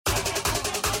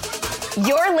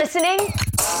You're listening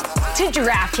to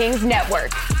DraftKings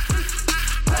Network.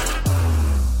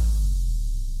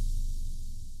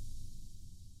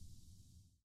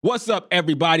 What's up,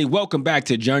 everybody? Welcome back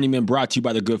to Journeymen, brought to you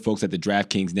by the good folks at the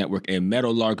DraftKings Network and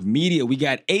Meadowlark Media. We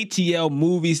got ATL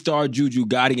movie star Juju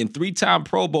Gotti and three-time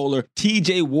Pro Bowler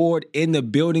T.J. Ward in the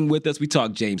building with us. We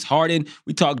talk James Harden.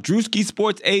 We talk Druski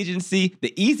Sports Agency,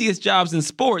 the easiest jobs in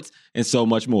sports, and so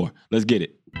much more. Let's get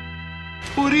it.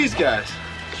 Who are these guys?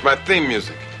 It's my theme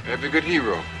music. Every good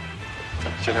hero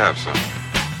should have some.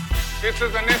 This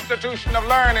is an institution of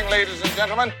learning, ladies and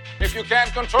gentlemen. If you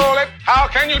can't control it, how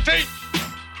can you teach?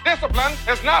 Discipline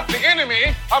is not the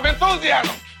enemy of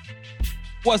enthusiasm.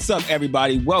 What's up,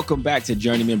 everybody? Welcome back to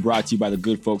Journeymen, brought to you by the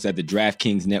good folks at the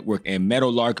DraftKings Network and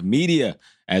Meadowlark Media.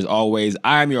 As always,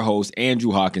 I'm your host,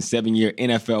 Andrew Hawkins, 7-year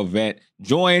NFL vet,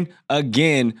 joined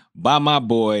again by my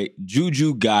boy,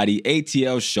 Juju Gotti,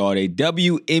 ATL Shawty,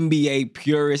 WNBA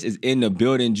purist is in the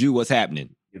building. Ju, what's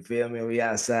happening? You feel me? We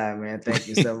outside, man. Thank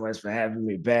you so much for having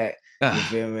me back. You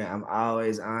feel me? I'm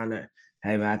always honored.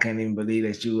 Hey, man, I can't even believe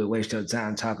that you would waste your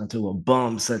time talking to a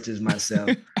bum such as myself.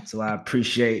 So I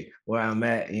appreciate where I'm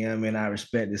at. You know what I mean? I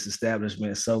respect this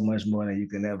establishment so much more than you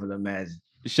can ever imagine.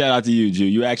 Shout out to you, Ju.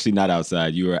 You're actually not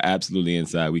outside. You are absolutely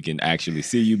inside. We can actually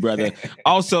see you, brother.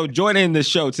 Also, joining the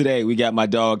show today, we got my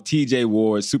dog, T.J.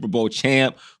 Ward, Super Bowl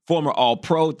champ, former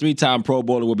All-Pro, three-time Pro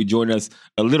Bowler, will be joining us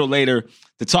a little later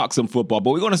to talk some football.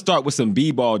 But we're going to start with some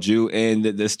B-ball, Ju, and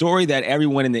the story that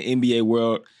everyone in the NBA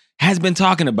world has been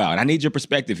talking about. I need your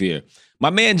perspective here. My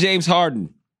man, James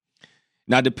Harden.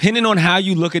 Now, depending on how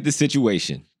you look at the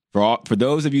situation, for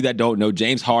those of you that don't know,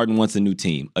 James Harden wants a new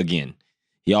team. Again,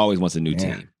 he always wants a new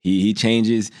team. He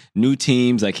changes new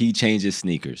teams like he changes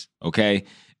sneakers, okay?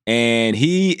 And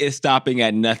he is stopping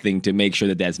at nothing to make sure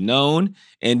that that's known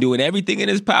and doing everything in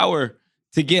his power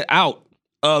to get out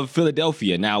of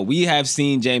Philadelphia. Now, we have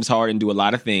seen James Harden do a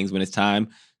lot of things when it's time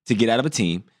to get out of a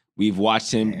team. We've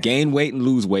watched him gain weight and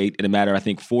lose weight in a matter of, I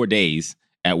think, 4 days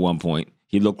at one point.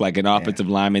 He looked like an offensive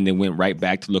lineman, then went right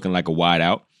back to looking like a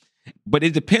wideout. But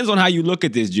it depends on how you look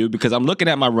at this, Jude, because I'm looking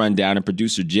at my rundown and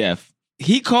producer Jeff,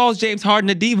 he calls James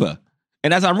Harden a diva.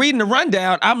 And as I'm reading the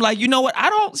rundown, I'm like, you know what? I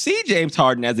don't see James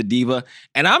Harden as a diva.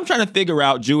 And I'm trying to figure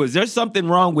out, Jude, is there something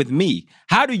wrong with me?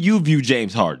 How do you view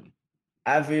James Harden?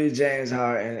 I view James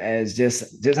Harden as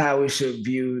just how we should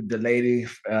view the lady,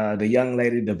 the young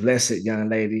lady, the blessed young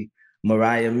lady,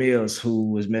 Mariah Mills,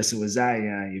 who was messing with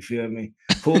Zion. You feel me?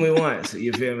 Fool me once.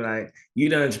 You feel me? Like, you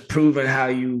done proven how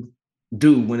you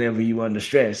do whenever you under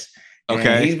stress.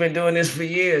 Okay. And he's been doing this for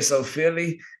years. So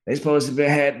Philly, they supposed to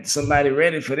have had somebody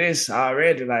ready for this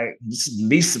already. Like, this is the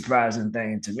least surprising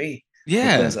thing to me.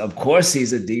 Yeah. Because of course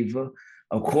he's a diva.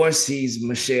 Of course, he's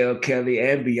Michelle, Kelly,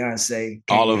 and Beyonce.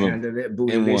 All of them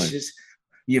in one.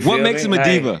 What makes him a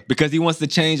diva? Because he wants to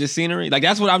change the scenery? Like,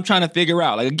 that's what I'm trying to figure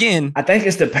out. Like, again, I think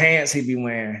it's the pants he be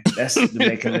wearing. That's to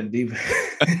make him a diva.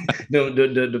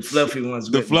 the fluffy ones.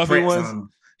 The fluffy ones?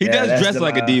 He does dress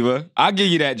like a diva. I'll give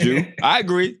you that, Drew. I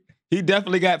agree. He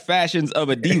definitely got fashions of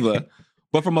a diva.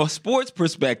 But from a sports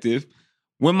perspective,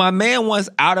 when my man wants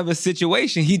out of a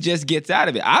situation, he just gets out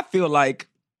of it. I feel like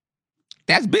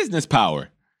that's business power.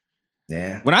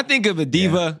 Yeah. When I think of a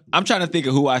diva, I'm trying to think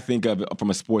of who I think of from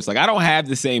a sports. Like, I don't have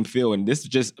the same feel, and this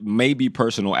just may be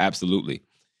personal, absolutely.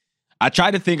 I try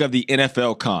to think of the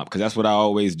NFL comp, because that's what I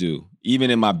always do.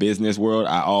 Even in my business world,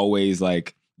 I always,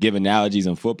 like, give analogies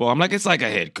in football. I'm like, it's like a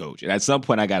head coach. And at some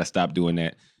point, I got to stop doing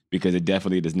that, because it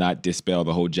definitely does not dispel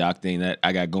the whole jock thing that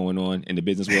I got going on in the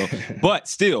business world. But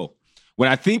still, when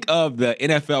I think of the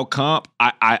NFL comp,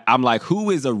 I'm like, who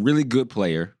is a really good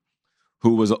player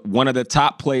who was one of the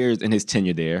top players in his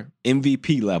tenure there,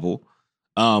 MVP level,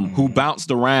 who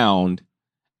bounced around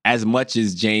as much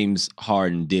as James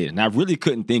Harden did. And I really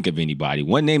couldn't think of anybody.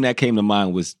 One name that came to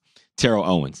mind was Terrell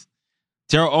Owens.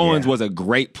 Terrell Owens was a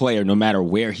great player no matter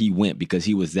where he went because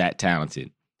he was that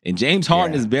talented. And James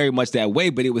Harden is very much that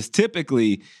way, but it was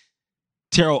typically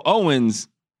Terrell Owens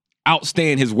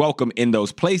outstaying his welcome in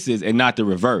those places and not the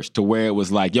reverse, to where it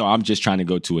was like, yo, I'm just trying to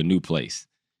go to a new place.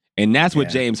 And that's what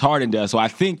James Harden does. So I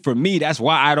think for me, that's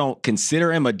why I don't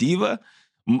consider him a diva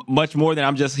much more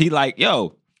than he like,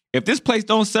 yo, if this place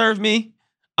don't serve me,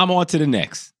 I'm on to the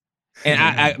next. And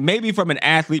I maybe from an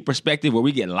athlete perspective where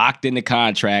we get locked into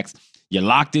contracts, you're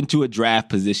locked into a draft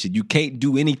position. You can't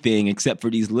do anything except for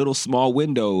these little small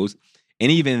windows.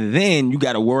 And even then, you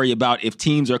got to worry about if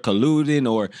teams are colluding,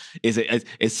 or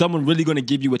is someone really going to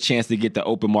give you a chance to get the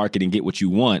open market and get what you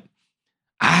want?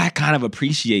 I kind of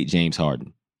appreciate James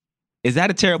Harden. Is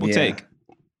that a terrible take?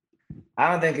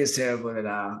 I don't think it's terrible at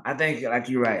all. I think, like,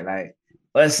 you're right. Like,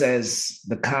 us as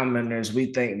the commoners,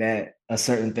 we think that a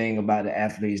certain thing about the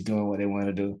athletes doing what they want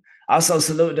to do. Also,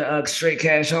 salute the straight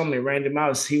cash homie, Randy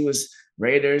Mouse. He was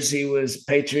Raiders, he was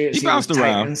Patriots, He bounced was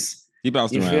around. Titans. He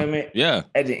bounced you around. Feel me? Yeah.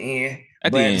 At the end.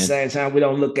 At the same time, we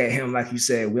don't look at him, like you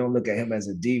said, we don't look at him as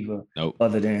a diva. Nope.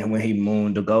 Other than when he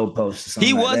mooned the goalpost or something.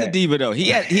 He like was that. a diva though. He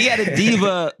had a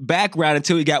diva background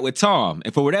until he got with Tom.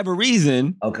 And for whatever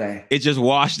reason, it just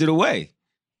washed it away.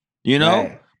 You know?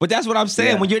 Right. But that's what I'm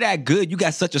saying. Yeah. When you're that good, you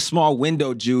got such a small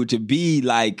window, Jude, to be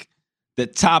like the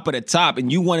top of the top.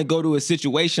 And you want to go to a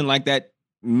situation like that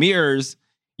mirrors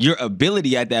your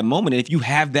ability at that moment. And if you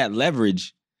have that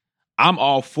leverage, I'm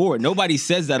all for it. Nobody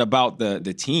says that about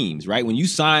the teams, right? When you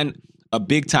sign a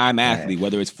big-time athlete,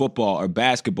 whether it's football or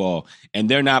basketball, and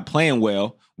they're not playing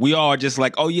well, we all are just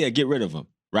like, oh, yeah, get rid of them,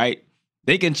 right?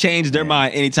 They can change their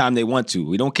mind anytime they want to.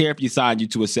 We don't care if you signed you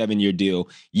to a 7-year deal.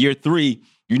 Year 3,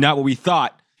 you're not what we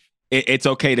thought. It's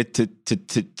okay to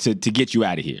get you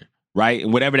out of here, right?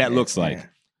 And whatever that looks like.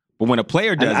 But when a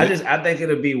player does I think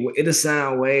it'll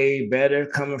sound way better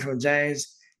coming from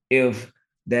James if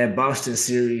that Boston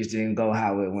series didn't go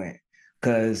how it went.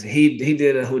 Because he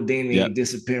did a Houdini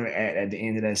disappearing act at the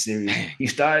end of that series. He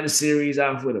started the series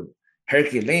off with a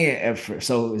Herculean effort.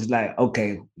 So it's like,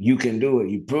 okay, you can do it.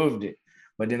 You proved it.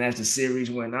 But then as the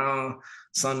series went on,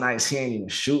 some nights he ain't even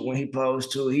shoot when he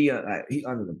supposed to. He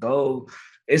under the goal.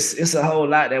 It's a whole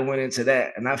lot that went into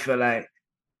that. And I feel like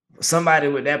somebody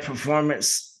with that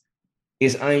performance,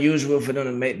 it's unusual for them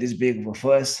to make this big of a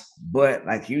fuss. But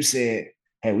like you said,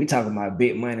 hey, we talking about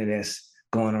big money that's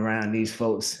going around these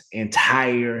folks'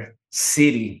 entire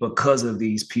city because of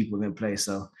these people in place.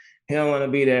 So he don't want to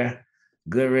be there.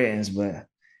 Good riddance, but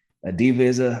a diva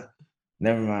is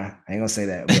never mind. I ain't gonna say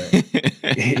that, but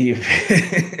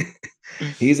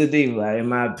he's a diva, in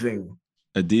my opinion.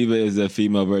 A diva is a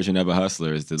female version of a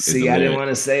hustler. I didn't want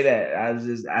to say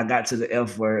that. I got to the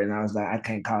F word and I was like, I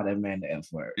can't call that man the F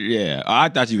word. Yeah, I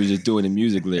thought you were just doing the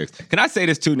music lyrics. Can I say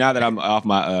this too? Now that I'm off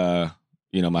my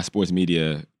my sports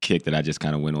media kick that I just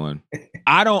kind of went on.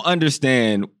 I don't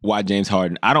understand why James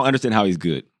Harden. I don't understand how he's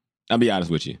good. I'll be honest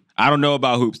with you. I don't know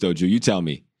about hoops though, Drew. You tell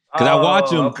me. Because I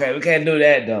watch him. Okay, we can't do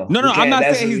that though. No, I'm not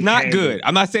saying he's not good.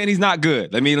 I'm not saying he's not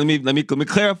good. Let me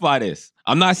clarify this.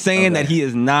 I'm not saying that he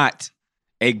is not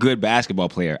a good basketball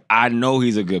player. I know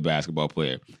he's a good basketball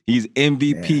player. He's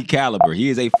MVP caliber. He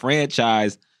is a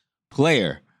franchise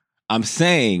player. I'm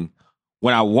saying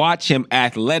when I watch him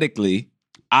athletically,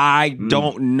 I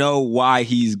don't know why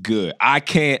he's good. I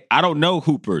don't know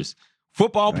hoopers.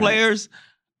 Football players,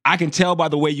 I can tell by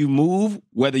the way you move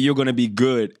whether you're going to be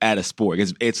good at a sport.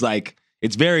 It's like,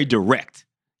 it's very direct.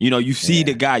 You see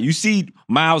the guy, you see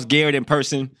Myles Garrett in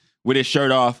person with his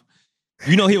shirt off,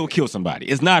 he'll kill somebody.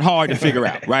 It's not hard to figure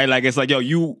out, right? Like, it's like, yo,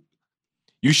 you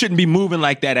shouldn't be moving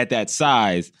like that at that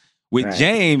size. With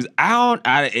James,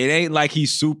 it ain't like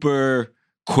he's super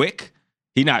quick.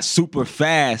 He's not super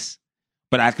fast.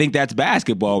 But I think that's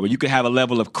basketball where you can have a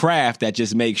level of craft that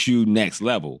just makes you next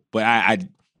level. But I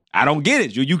don't get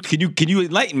it. Can you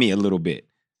enlighten me a little bit?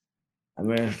 I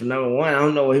mean, for number one, I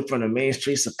don't know where he's from, the main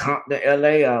streets of Compton,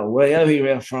 LA, or wherever he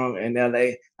ran from in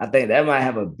LA. I think that might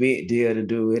have a big deal to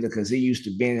do with it because he used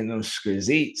to be in them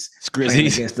Skrizzies.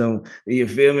 Against them, you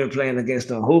feel me? Playing against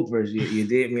them hoopers. You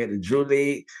did me at the Drew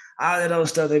League. All of those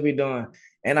stuff they be doing.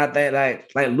 And I think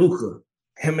like Luka,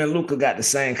 him and Luka got the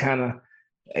same kind of,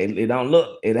 it don't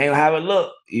look, it ain't how it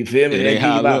look. You feel me? They give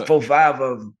you about 4 or 5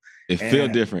 of them. It feel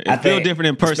different. It feel different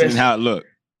in person than how it look.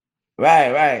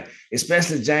 Right.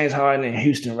 Especially James Harden and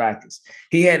Houston Rockets.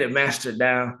 He had it mastered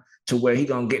down to where he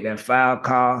gonna get that foul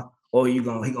call or he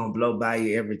gonna blow by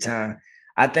you every time.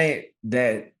 I think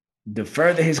that the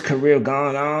further his career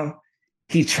gone on,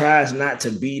 he tries not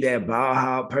to be that ball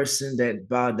hog person, that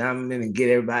ball dominant and get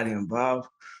everybody involved,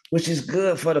 which is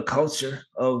good for the culture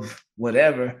of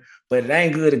whatever, but it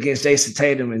ain't good against Jason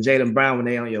Tatum and Jaylen Brown when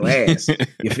they on your ass.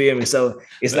 You feel me? So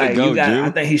it's like I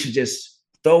think he should just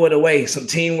throw it away. Some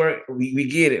teamwork, we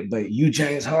get it, but you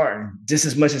James Harden just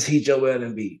as much as he Joel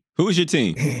Embiid. Who's your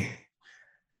team?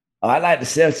 I like the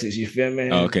Celtics. You feel me?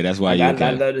 Oh, okay, that's why I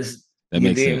love this. That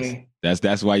makes sense. Me?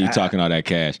 That's why you're talking all that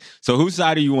cash. So whose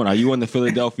side are you on? Are you on the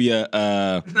Philadelphia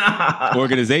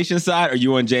organization side or are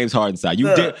you on James Harden's side?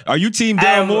 Are you team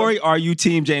Daryl Morey or are you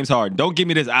team James Harden? Don't give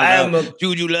me this.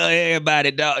 Juju love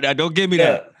everybody. Don't give me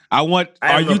that.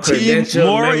 Are you team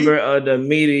Morey? Member of the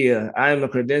media. I am a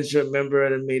credentialed member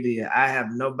of the media. I have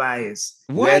no bias.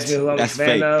 What? That's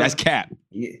fake. That's cap.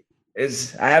 Yeah.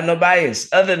 I have no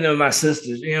bias other than my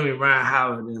sisters. You know what I mean? Ryan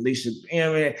Howard and Alicia. You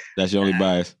know what I mean? That's your only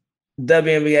bias.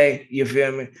 WNBA, you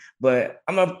feel me? But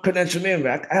I'm a credentialed member.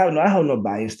 I hold no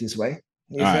bias this way.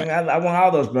 You feel me? I want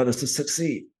all those brothers to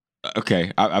succeed.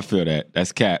 Okay, I feel that.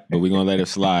 That's cap, but we're going to let it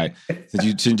slide.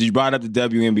 Since you brought up the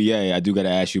WNBA, I do got to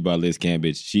ask you about Liz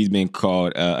Cambage. She's been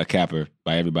called a capper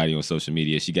by everybody on social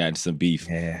media. She got into some beef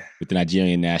with the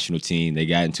Nigerian national team. They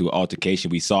got into an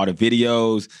altercation. We saw the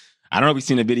videos. I don't know if we've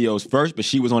seen the videos first, but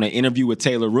she was on an interview with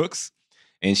Taylor Rooks,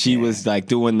 and she was like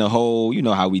doing the whole, you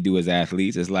know how we do as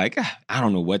athletes. It's like, I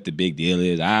don't know what the big deal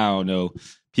is. I don't know.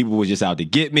 People were just out to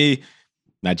get me.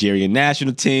 Nigerian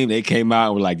national team, they came out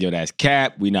and were like, yo, that's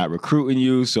cap. We not recruiting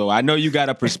you. So I know you got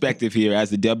a perspective here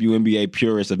as the WNBA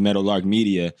purist of Meadowlark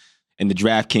Media and the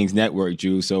DraftKings Network,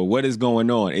 Drew. So what is going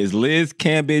on? Is Liz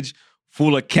Cambage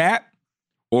full of cap,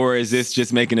 or is this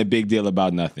just making a big deal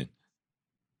about nothing?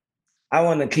 I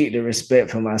want to keep the respect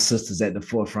for my sisters at the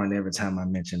forefront every time I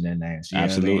mention their names.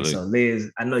 Absolutely. What I mean? So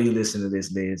Liz, I know you listen to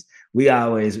this, Liz. We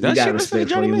got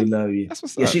respect for you. We love you. That's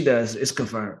what's up. She does. It's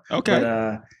confirmed. Okay.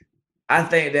 But I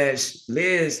think that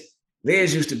Liz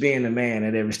used to being the man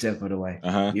at every step of the way.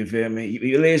 You feel me?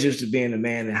 Liz used to being the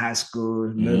man in high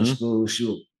school, middle school. She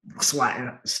would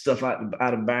swatting stuff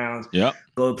out of bounds.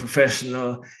 Go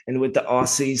professional, and with the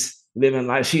Aussies living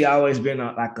life. She always been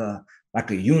like a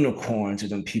unicorn to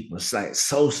them people. It's like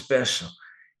so special.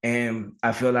 And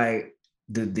I feel like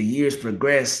the years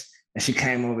progressed, and she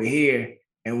came over here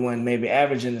and wasn't maybe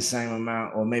averaging the same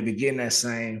amount, or maybe getting that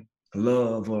same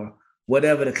love, or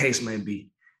whatever the case may be.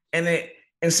 And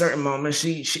in certain moments,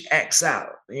 she acts out,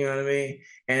 you know what I mean?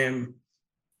 And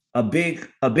a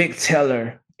big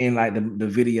teller in like the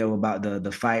video about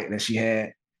the fight that she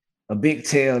had, a big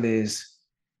tell is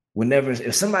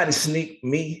if somebody sneak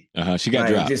me, she got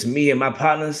dropped. Just me and my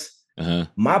partners,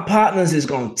 my partners is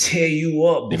gonna tear you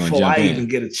up before I even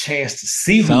get a chance to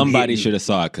see somebody should have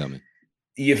saw it coming.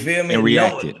 You feel me? And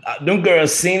reacted. Them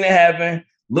girls seen it happen,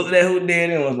 looked at who did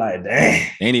it, and was like, dang.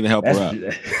 They ain't even help her up.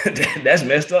 That's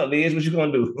messed up, Liz. What you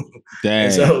gonna do?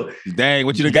 Dang,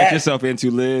 what you done got yourself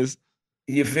into, Liz?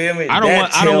 You feel me? I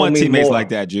don't want teammates like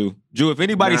that, Drew. Drew, if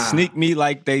anybody sneak me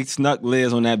like they snuck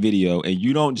Liz on that video and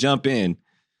you don't jump in,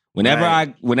 whenever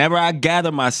I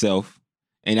gather myself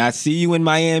and I see you in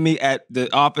Miami at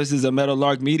the offices of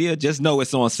Meadowlark Media, just know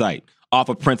it's on site, off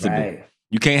of principle. Right.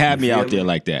 You can't have me out there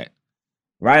like that.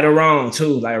 Right or wrong,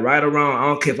 too. Like, right or wrong. I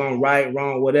don't care if I'm right,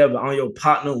 wrong, whatever. On your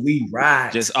partner, we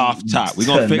ride. Just off top. We're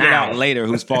going to figure out later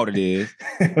whose fault it is.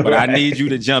 But I need you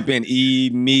to jump in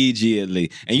immediately.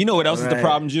 And you know what else is the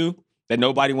problem, Ju, that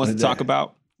nobody wants to talk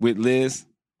about with Liz?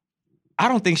 I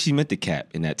don't think she meant to cap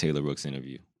in that Taylor Rooks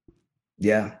interview.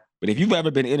 Yeah. But if you've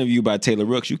ever been interviewed by Taylor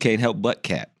Rooks, you can't help but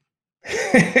cap.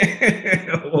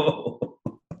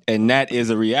 And that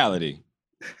is a reality.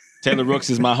 Taylor Rooks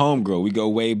is my homegirl. We go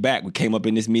way back. We came up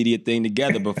in this media thing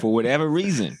together, but for whatever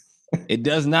reason, it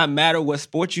does not matter what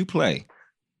sport you play,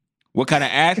 what kind of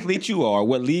athlete you are,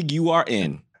 what league you are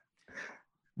in.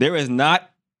 There is not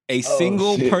a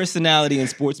single personality in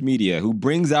sports media who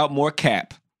brings out more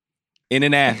cap in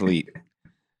an athlete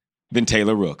than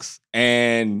Taylor Rooks.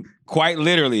 And quite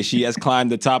literally, she has climbed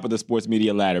the top of the sports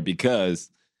media ladder because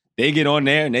they get on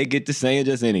there and they get to saying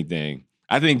just anything.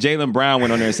 I think Jaylen Brown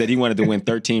went on there and said he wanted to win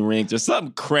 13 rings or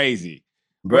something crazy.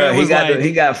 Bro,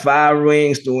 he got 5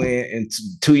 rings to win in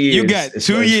 2 years. You got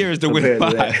 2 years to win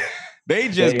 5. They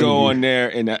just go on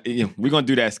there and we're going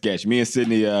to do that sketch. Me and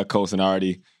Sydney Colson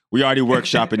we already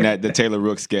workshopping the Taylor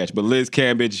Rooks sketch. But Liz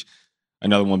Cambage,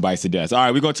 another one bites the dust. All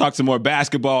right, we're going to talk some more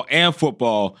basketball and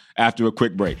football after a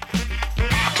quick break.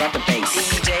 Drop the bass.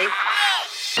 DJ.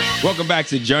 Welcome back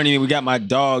to Journeymen. We got my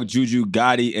dog, Juju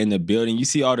Gotti, in the building. You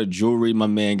see all the jewelry my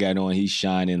man got on. He's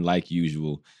shining like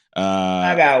usual.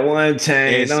 I got one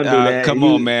chain. Don't do that. Come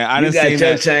on, man. I you got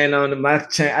your chain on my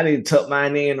chain. I need to tuck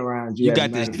mine in around you. You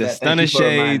got the stunner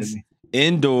shades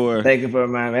indoor. Thank you for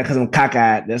reminding me, because I'm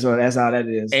cockeyed. That's all that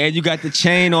is. And you got the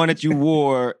chain on that you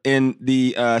wore in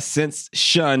the since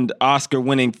shunned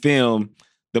Oscar-winning film,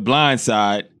 The Blind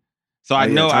Side. So I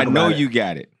know you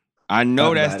got it. I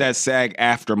know that's that SAG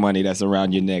after money that's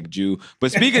around your neck, Ju.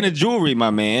 But speaking of jewelry, my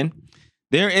man,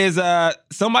 there is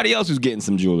somebody else who's getting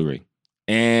some jewelry.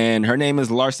 And her name is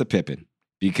Larsa Pippen,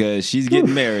 because she's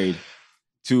getting married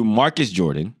to Marcus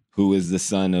Jordan, who is the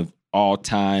son of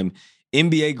all-time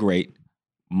NBA great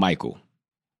Michael.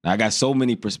 Now, I got so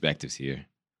many perspectives here.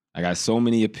 I got so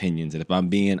many opinions. And if I'm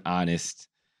being honest,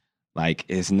 like,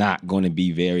 it's not going to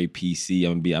be very PC.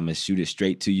 I'm gonna shoot it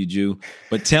straight to you, Ju.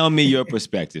 But tell me your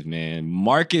perspective, man.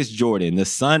 Marcus Jordan, the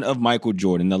son of Michael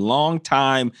Jordan, the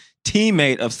longtime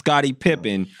teammate of Scottie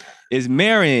Pippen, is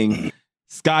marrying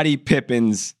Scottie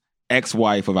Pippen's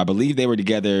ex-wife of, I believe they were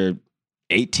together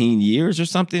 18 years or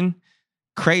something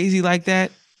crazy like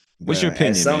that. What's your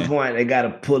opinion, At some man? point, they got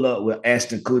to pull up with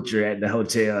Ashton Kutcher at the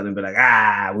hotel and be like,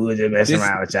 we were just messing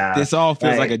around with y'all. This all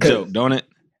feels like a joke, don't it?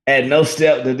 At no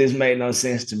step did this make no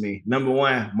sense to me. Number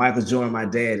one, Michael Jordan, my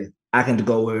daddy. I can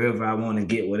go wherever I want to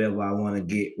get whatever I want to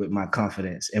get with my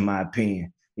confidence, in my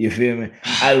opinion. You feel me?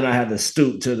 I do not have to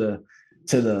stoop to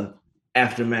the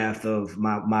aftermath of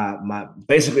my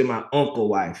basically my uncle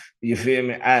wife. You feel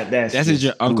me? That's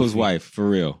your uncle's wife, for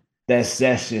real. That's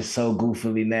just so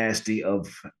goofily nasty.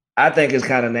 I think it's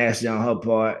kind of nasty on her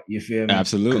part. You feel me?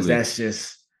 Absolutely. Because that's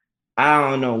just, I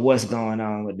don't know what's going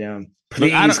on with them.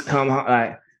 Please come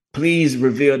home, please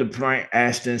reveal the prank,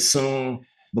 Ashton, soon.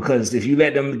 Because if you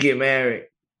let them get married,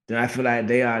 then I feel like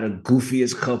they are the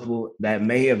goofiest couple that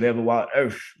may have ever walked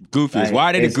Earth. Goofiest. Why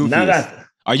are they the goofiest?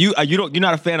 You're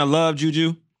not a fan of Love,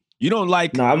 Juju? You don't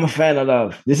like? No, I'm a fan of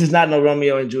Love. This is not no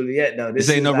Romeo and Juliet, though. This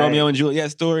ain't no Romeo and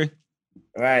Juliet story.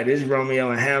 Right, this is Romeo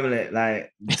and Hamlet.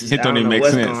 Like, it don't even make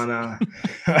sense. Going on.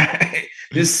 Right,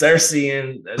 this Cersei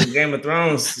and the Game of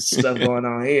Thrones stuff going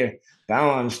on here. I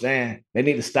don't understand. They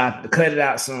need to stop, cut it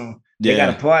out soon. They got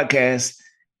a podcast,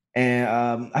 and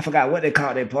I forgot what they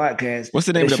called their podcast. What's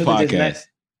the name of the podcast?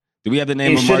 Do we have the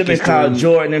name? It should have been called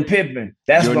Jordan and Pippen.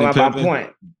 That's my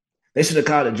point. They should have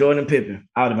called it Jordan and Pippen.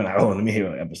 I would have been like, let me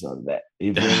hear an episode of that.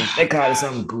 You feel me? They called it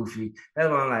something goofy. That's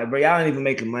why I'm like, bro, y'all ain't even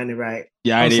making money right.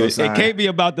 Yeah, it can't be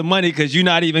about the money because you're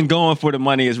not even going for the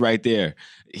money is right there.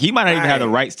 He might not even have the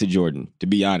rights to Jordan, to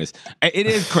be honest. It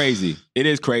is crazy. It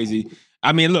is crazy.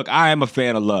 I mean, look, I am a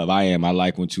fan of love. I am. I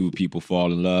like when two people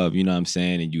fall in love, you know what I'm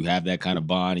saying? And you have that kind of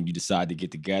bond and you decide to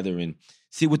get together and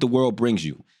see what the world brings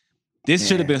you. This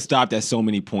should have been stopped at so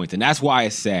many points. And that's why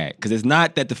it's sad. Because it's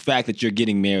not that the fact that you're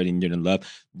getting married and you're in love.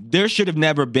 There should have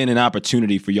never been an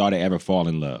opportunity for y'all to ever fall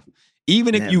in love.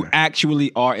 Even if you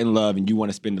actually are in love and you want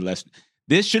to spend the less.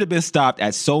 This should have been stopped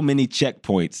at so many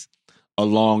checkpoints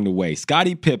along the way.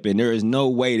 Scottie Pippen, there is no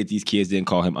way that these kids didn't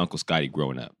call him Uncle Scotty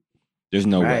growing up. There's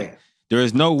no way. There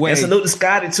is no way. And salute to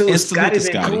Scotty, too. Scotty's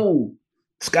been cool.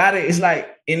 Scotty, it's like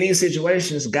in these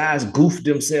situations, guys goof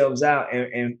themselves out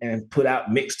and put out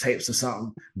mixtapes or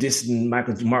something. Dissing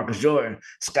Marcus Jordan.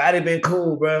 Scotty been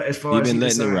cool, bro. As far as he's been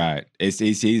letting it ride.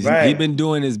 He's been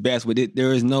doing his best with it.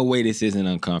 There is no way this isn't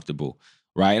uncomfortable,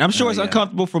 right? And I'm sure it's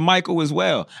uncomfortable for Michael as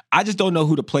well. I just don't know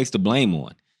who to place the blame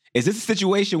on. Is this a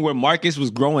situation where Marcus was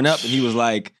growing up and he was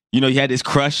like, you know, he had this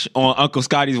crush on Uncle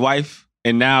Scotty's wife,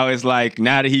 and now it's like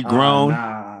now that he grown.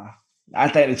 I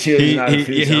think the children are the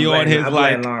future. He on his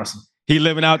like he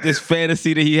living out this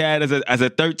fantasy that he had as a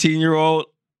 13-year-old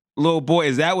little boy.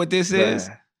 Is that what this is?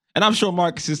 And I'm sure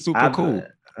Marcus is super cool.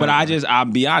 But I'll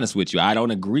be honest with you. I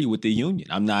don't agree with the union.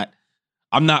 I'm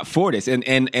not for this. And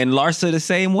Larsa the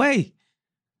same way.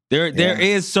 There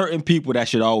is certain people that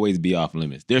should always be off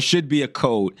limits. There should be a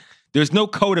code. There's no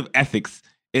code of ethics.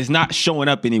 It's not showing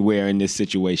up anywhere in this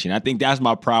situation. I think that's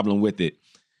my problem with it.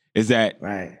 Is that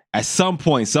at some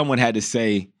point someone had to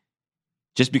say,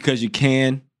 just because you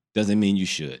can doesn't mean you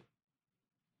should.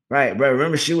 Right, bro.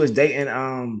 Remember she was dating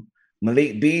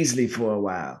Malik Beasley for a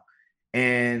while.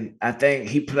 And I think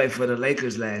he played for the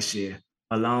Lakers last year,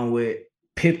 along with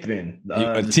Pippen.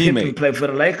 A teammate. Pippen played for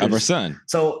the Lakers. Of her son.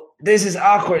 So this is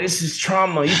awkward. This is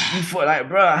trauma. You feel like,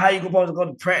 bro, how you supposed to go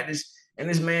to practice and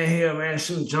this man here, man,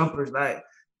 shooting jumpers? Like,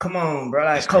 come on, bro.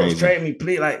 Like, that's coach, trade me,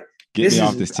 please. Like, Get me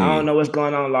off this team. I don't know what's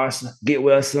going on, Larsa. Get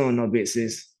well soon, no bit,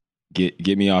 sis.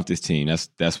 Get me off this team.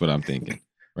 That's what I'm thinking,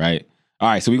 right? All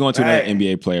right, so we go into another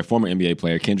NBA player, former NBA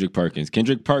player, Kendrick Perkins.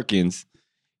 Kendrick Perkins,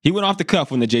 he went off the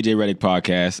cuff on the JJ Redick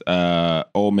podcast,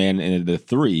 Old Man in the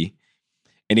Three,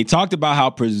 and he talked about how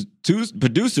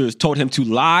producers told him to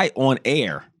lie on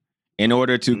air in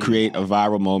order to create a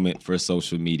viral moment for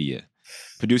social media.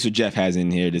 Producer Jeff has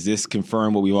in here, does this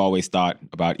confirm what we've always thought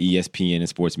about ESPN and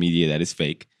sports media, that is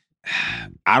fake?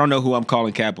 I don't know who I'm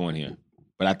calling cap on here,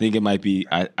 but I think it might be.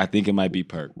 I think it might be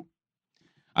Perk.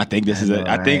 I think this is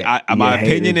my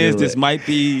opinion is this might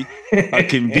be a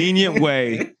convenient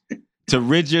way to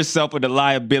rid yourself of the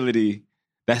liability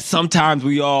that sometimes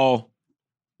we all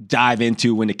dive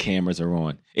into when the cameras are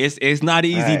on. It's not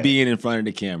easy being in front of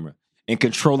the camera and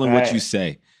controlling what you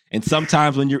say. And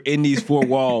sometimes when you're in these four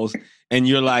walls and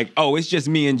you're like, oh, it's just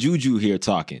me and Juju here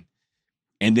talking,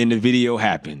 and then the video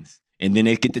happens. And then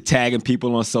they get to tagging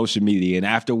people on social media. And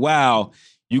after a while,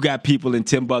 you got people in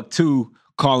Timbuktu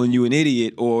calling you an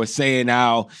idiot or saying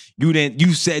how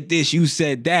you said this, you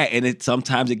said that. And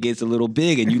sometimes it gets a little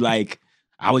big and you like,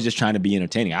 I was just trying to be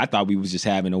entertaining. I thought we was just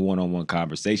having a one-on-one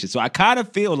conversation. So I kind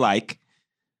of feel like,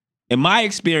 in my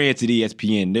experience at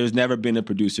ESPN, there's never been a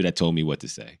producer that told me what to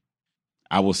say.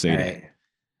 I will say that.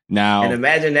 Now, and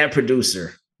imagine that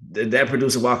producer that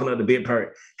producer walking up to Big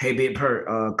Perk. Hey, Big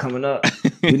Perk, coming up,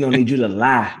 we don't need you to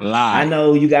lie. Lie. I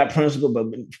know you got principle, but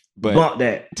bump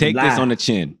that. Take lie. this on the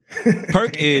chin.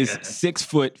 Perk is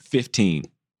 6'15".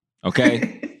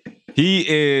 Okay, he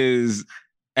is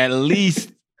at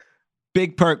least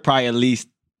Big Perk, probably at least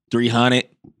 300,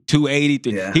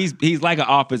 280. Yeah. He's like an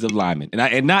offensive lineman,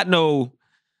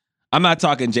 I'm not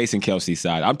talking Jason Kelsey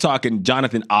side. I'm talking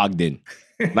Jonathan Ogden,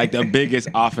 like the biggest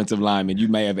offensive lineman you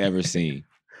may have ever seen.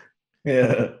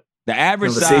 Yeah. The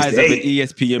average size of an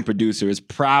ESPN producer is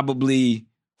probably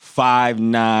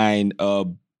 5'9", a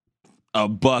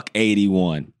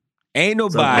 $181. Ain't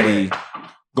nobody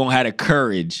gonna have the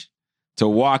courage to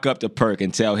walk up to Perk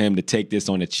and tell him to take this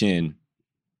on the chin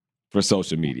for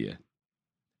social media.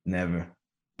 Never.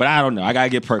 But I don't know. I gotta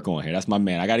get Perk on here. That's my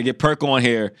man. I gotta get Perk on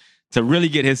here to really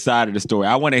get his side of the story.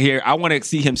 I want to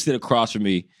see him sit across from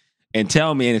me and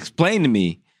tell me and explain to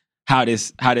me how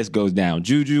this goes down.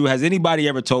 Juju, has anybody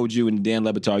ever told you in the Dan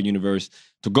Le Batard universe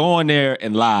to go on there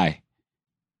and lie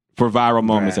for viral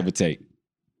moments of a tape?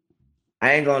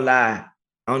 I ain't gonna lie.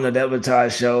 On the Le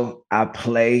Batard show, I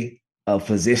play a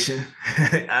physician,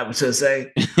 I should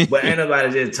say. But ain't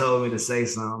nobody just told me to say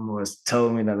something or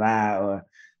told me to lie or,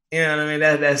 you know what I mean?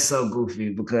 That's so goofy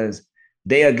because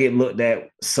they'll get looked at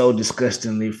so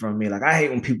disgustingly from me. Like, I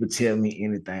hate when people tell me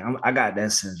anything. I got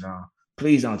that syndrome.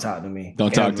 Please don't talk to me.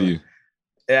 Don't talk to you.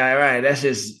 Yeah, right. That's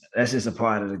just a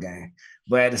part of the game.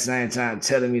 But at the same time,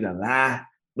 telling me to lie,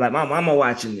 like my mama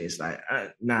watching this, like,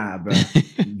 nah, bro,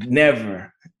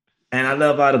 never. And I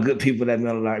love all the good people that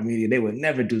Miller Lite Media. They would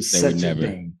never do such a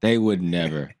thing. They would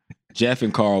never. Jeff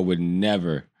and Carl would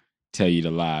never tell you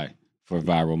to lie for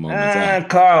viral moments.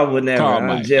 Carl would never. Carl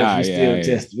might. Jeff is still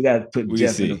tested. We got to put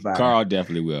Jeff see. in the fire. Carl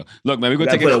definitely will. Look, man, we're going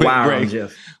to take a quick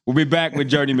break. We'll be back with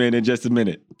Journeymen in just a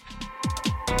minute.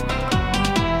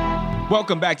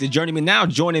 Welcome back to Journeyman. Now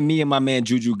joining me and my man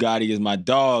Juju Gotti is my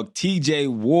dog, T.J.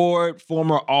 Ward,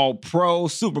 former All-Pro,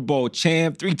 Super Bowl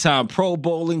champ, 3-time Pro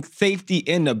Bowling, safety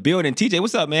in the building. T.J.,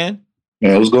 what's up, man?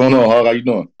 Man, what's going on, Hog? How you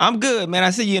doing? I'm good, man. I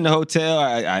see you in the hotel.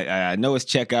 I know it's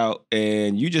checkout,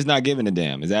 and you just not giving a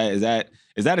damn. Is that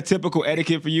a typical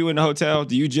etiquette for you in the hotel?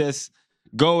 Do you just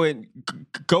go and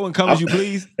come as you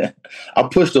please? I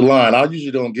push the line. I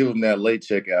usually don't give them that late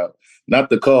checkout.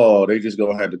 Not the call. They just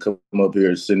gonna have to come up here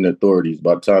and send the authorities.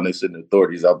 By the time they send the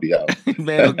authorities, I'll be out.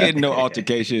 Man, don't get no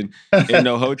altercation in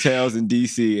no hotels in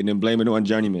DC and then blame it on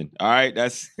Journeyman. All right,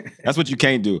 that's what you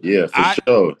can't do. Yeah, for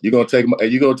sure. You're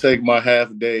gonna take my half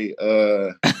day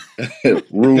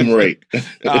room rate.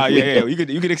 Yeah.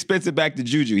 You could expense it back to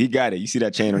Juju. He got it. You see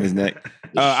that chain on his neck.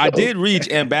 I did reach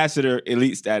Ambassador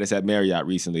Elite status at Marriott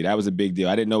recently. That was a big deal.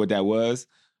 I didn't know what that was,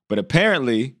 but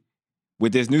apparently,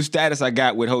 with this new status I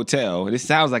got with hotel, this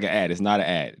sounds like an ad. It's not an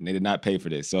ad. And they did not pay for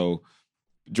this. So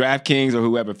DraftKings or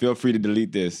whoever, feel free to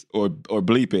delete this or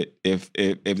bleep it if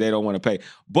they don't want to pay.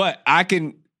 But I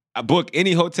can book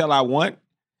any hotel I want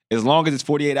as long as it's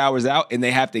 48 hours out and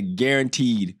they have to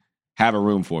guaranteed have a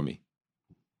room for me.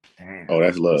 Damn. Oh,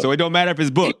 that's love. So it don't matter if it's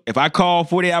booked. If I call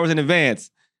 48 hours in advance,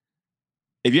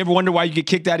 if you ever wonder why you get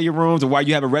kicked out of your rooms or why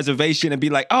you have a reservation and be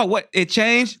like, oh, what, it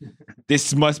changed?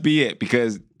 This must be it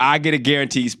because I get a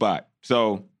guaranteed spot.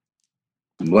 So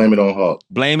blame it on Hawk.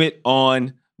 Blame it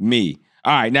on me.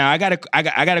 All right, now I got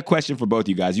a question for both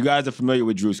you guys. You guys are familiar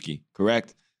with Druski,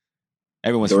 correct?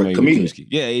 Everyone's familiar with Druski.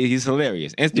 Yeah, he's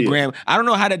hilarious. Instagram. Yeah. I don't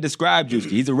know how to describe Druski.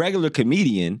 He's a regular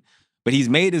comedian, but he's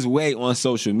made his way on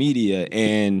social media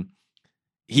and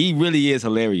he really is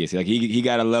hilarious. Like he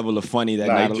got a level of funny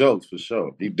that he jokes for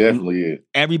sure. He definitely is.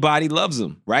 Everybody loves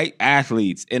him, right?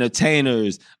 Athletes,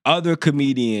 entertainers, other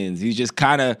comedians. He's just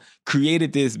kind of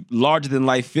created this larger than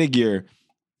life figure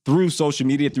through social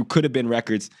media, through Could Have Been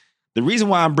Records. The reason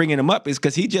why I'm bringing him up is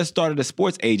because he just started a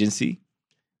sports agency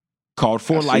called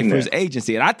For Lifers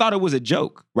Agency, and I thought it was a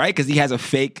joke, right? Because he has a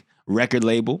fake record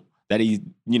label that he,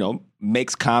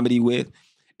 makes comedy with.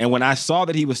 And when I saw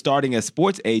that he was starting a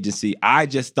sports agency, I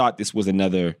just thought this was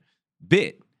another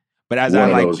bit. But as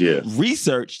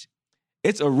researched,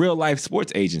 it's a real life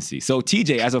sports agency. So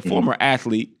TJ, as a former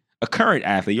athlete, a current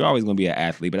athlete, you're always going to be an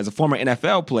athlete, but as a former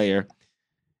NFL player,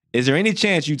 is there any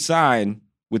chance you'd sign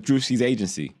with Druski's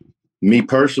agency? Me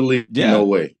personally, no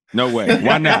way. No way.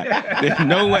 Why not? There's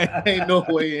no way. Ain't no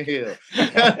way in hell.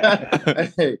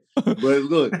 Hey, but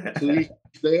look,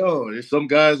 stay on. There's some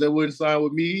guys that wouldn't sign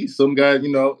with me. Some guys,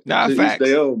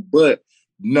 stay on. But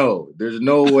no, there's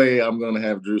no way I'm gonna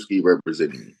have Druski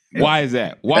representing me. Why is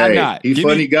that? Why not? He's a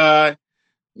funny guy.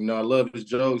 I love his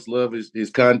jokes, love his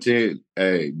content.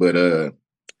 But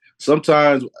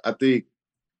sometimes I think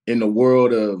in the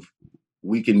world of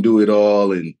we can do it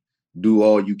all and do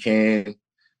all you can,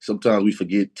 sometimes we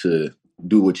forget to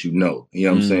do what you know. You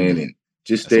know what I'm saying? And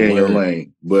just stay in your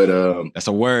lane. But that's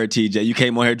a word, TJ. You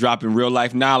came on here dropping real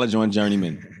life knowledge on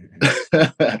Journeymen.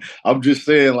 I'm just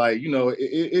saying, like, you know,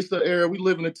 it's the era we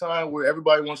live in, a time where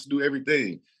everybody wants to do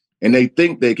everything, and they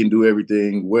think they can do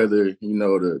everything, whether, you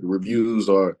know, the reviews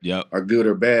are good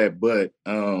or bad. But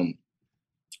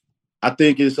I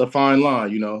think it's a fine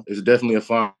line. You know, it's definitely a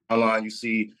fine line. You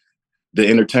see the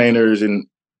entertainers and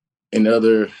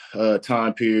other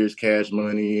time periods, Cash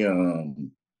Money,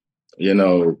 you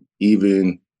know,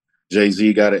 even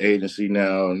Jay-Z got an agency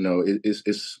now. You know,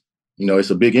 it's you know,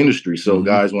 it's a big industry, so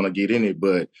guys want to get in it.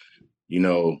 But, you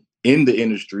know, in the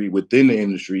industry, within the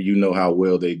industry, you know how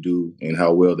well they do and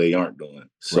how well they aren't doing.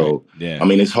 So, I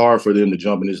mean, it's hard for them to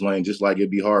jump in this lane, just like it'd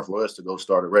be hard for us to go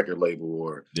start a record label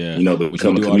or, you know,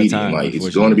 become a comedian. Like,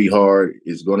 it's going to be hard.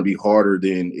 It's going to be harder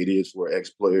than it is for an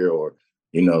ex-player or,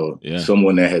 you know,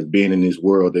 someone that has been in this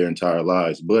world their entire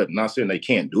lives. But not saying they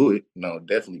can't do it. You know,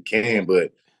 definitely can,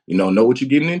 but you know what you're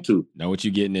getting into. Know what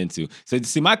you're getting into. So,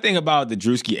 see, my thing about the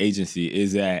Druski agency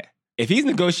is that if he's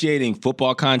negotiating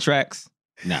football contracts,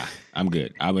 nah, I'm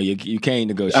good. I mean, you can't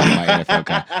negotiate my NFL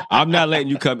contract. I'm not letting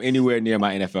you come anywhere near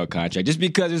my NFL contract just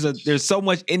because there's so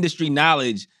much industry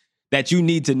knowledge that you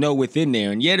need to know within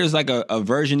there. And there's like a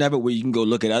version of it where you can go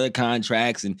look at other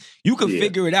contracts and you can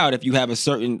figure it out if you have a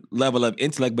certain level of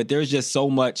intellect, but there's just so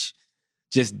much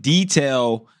just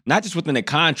detail, not just within a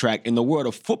contract, in the world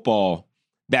of football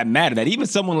that matter, that even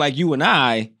someone like you and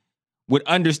I would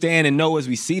understand and know as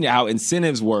we see how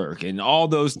incentives work and all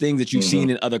those things that you've seen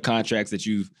in other contracts that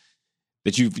you've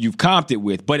comped it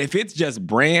with. But if it's just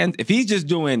brand, if he's just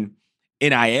doing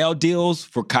NIL deals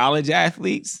for college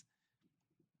athletes,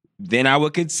 then I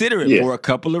would consider it for a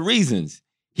couple of reasons.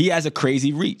 He has a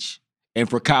crazy reach. And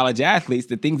for college athletes,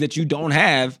 the things that you don't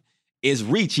have is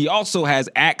reach. He also has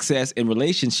access and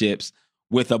relationships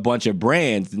with a bunch of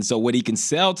brands. And so what he can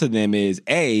sell to them is,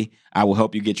 A, I will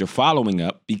help you get your following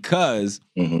up because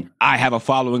I have a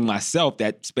following myself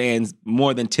that spans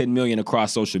more than 10 million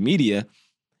across social media.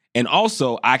 And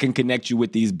also I can connect you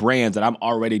with these brands that I'm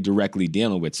already directly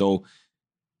dealing with. So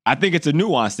I think it's a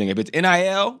nuanced thing. If it's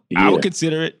NIL, I would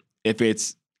consider it. If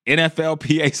it's NFL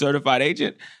PA certified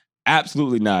agent,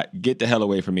 absolutely not. Get the hell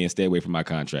away from me and stay away from my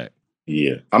contract.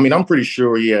 Yeah. I mean, I'm pretty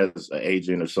sure he has an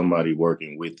agent or somebody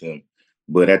working with him.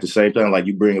 But at the same time, like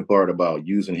you bring a part about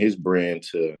using his brand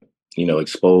to, you know,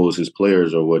 expose his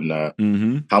players or whatnot.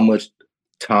 How much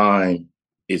time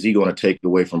is he going to take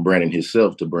away from branding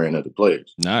himself to brand other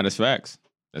players? Nah, that's facts.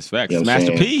 That's facts. You know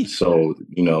Master P. So,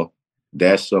 you know,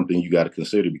 that's something you got to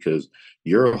consider because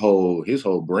his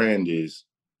whole brand is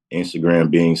Instagram,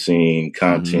 being seen,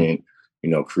 content, you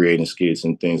know, creating skits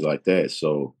and things like that.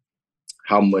 So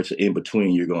how much in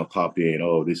between you're going to pop in?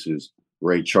 Oh, this is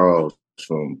Ray Charles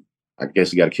from, I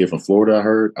guess he got a kid from Florida, I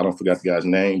heard. I don't forget the guy's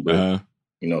name, but,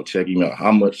 you know, check him out.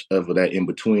 How much of that in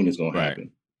between is going to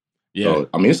happen? Yeah. So,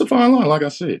 I mean, it's a fine line, like I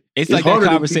said. It's like that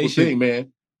conversation, think,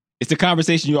 man. It's the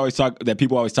conversation that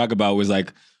people always talk about was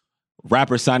like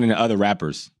rappers signing to other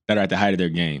rappers that are at the height of their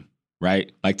game,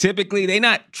 right? Like typically they're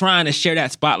not trying to share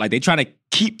that spotlight. They're trying to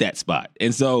keep that spot.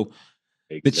 And so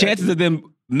the chances of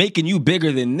them making you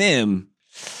bigger than them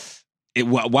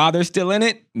while they're still in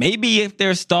it, maybe if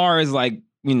their star is like,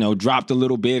 you know, dropped a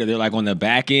little bit or they're like on the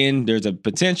back end, there's a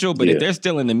potential. But if they're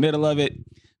still in the middle of it,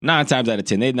 9 times out of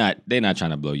 10, they're not trying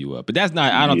to blow you up. But that's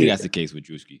not, I don't think that's the case with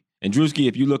Druski. And Druski,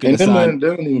 if you look at the sign,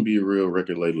 there don't even be real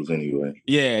record labels anyway.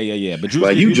 Yeah. But Druski,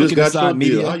 like you just got your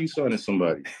media. How you signing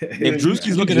somebody? If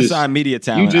Druski's looking to sign media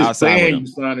talent, I'll sign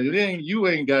with him. You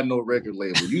ain't got no record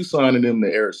label. You signing them to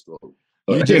Airstone.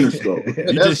 You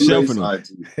just shelving them.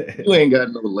 You ain't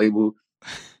got no label.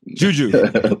 Juju,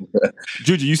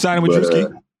 you signing with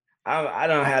Druski? I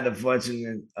don't have the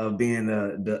fortune of being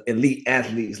the elite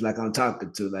athletes like I'm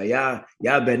talking to. Like y'all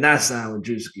better not sign with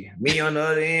Druski. Me on the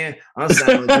other end, I'm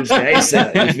signing with Druski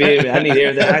ASAP. You feel me? I need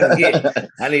everything I can get.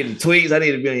 I need the tweets. I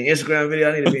need to be on your Instagram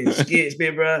video. I need to be in the skits,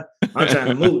 bro. I'm trying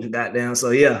to move the goddamn. So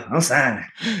yeah, I'm signing.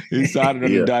 He's signing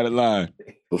on the dotted line.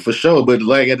 Well, for sure. But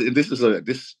like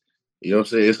this. You know what I'm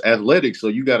saying? It's athletics, so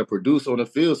you got to produce on the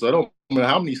field. So I don't matter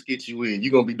how many skits you in.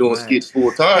 You're going to be doing skits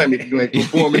full time if you ain't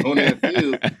performing on that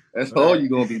field. That's all you're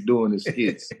going to be doing is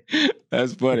skits.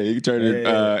 That's funny. You can turn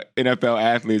NFL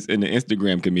athletes into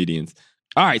Instagram comedians.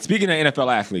 All right, speaking of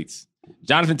NFL athletes,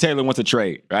 Jonathan Taylor wants a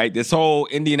trade, right? This whole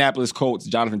Indianapolis Colts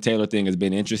Jonathan Taylor thing has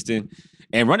been interesting.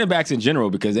 And running backs in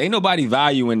general, because ain't nobody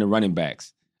valuing the running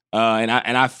backs. And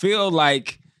I feel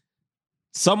like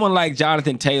someone like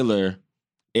Jonathan Taylor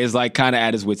is like kind of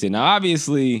at his wits end. Now,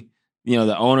 obviously, you know,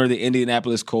 the owner of the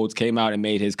Indianapolis Colts came out and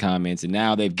made his comments, and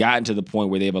now they've gotten to the point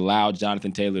where they've allowed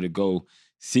Jonathan Taylor to go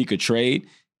seek a trade.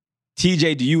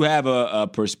 TJ, do you have a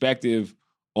perspective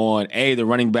on the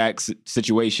running back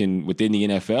situation within the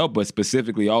NFL, but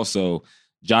specifically also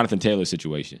Jonathan Taylor's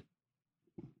situation?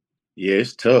 Yeah,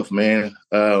 it's tough, man.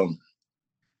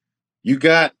 You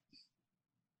got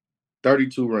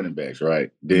 32 running backs, right?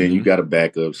 Then you got a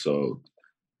backup, so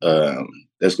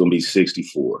that's going to be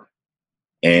 64.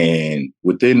 And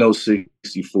within those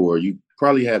 64, you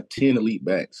probably have 10 elite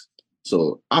backs.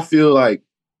 So I feel like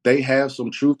they have some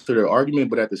truth to their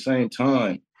argument, but at the same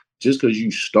time, just because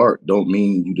you start don't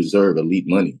mean you deserve elite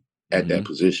money at that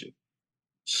position.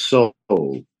 So,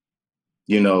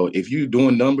 if you're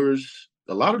doing numbers,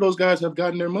 a lot of those guys have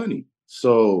gotten their money.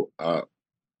 So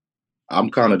I'm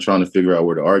kind of trying to figure out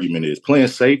where the argument is. Playing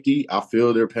safety, I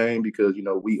feel they're paying because,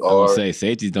 we are. I say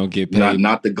safeties don't get paid.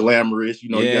 Not the glamorous, you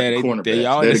got the cornerbacks. They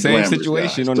are in the same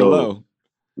situation on the low.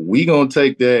 We going to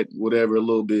take that, whatever, a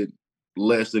little bit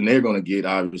less than they're going to get,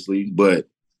 obviously. But,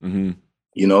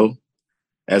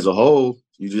 as a whole,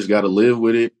 you just got to live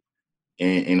with it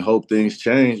and hope things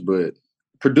change. But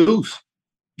produce.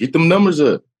 Get them numbers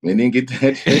up. And then get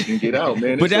that check and get out,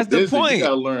 man. But that's the point. You got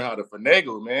to learn how to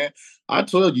finagle, man. I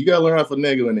told you, you got to learn how to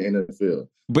finagle in the NFL.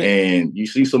 And you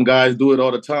see some guys do it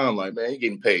all the time. Like, man, you're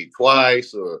getting paid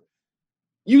twice. Or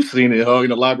you seen it in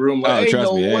the locker room. Like, ain't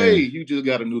no way you just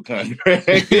got a new contract.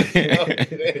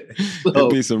 There'll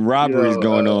be some robberies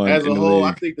going on. As a whole,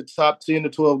 I think the top 10 to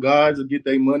 12 guys will get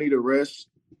their money. The rest,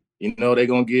 they're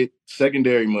going to get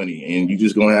secondary money. And you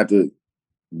just going to have to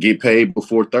get paid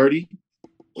before 30.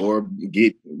 Or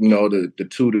get, the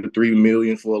 2 to 3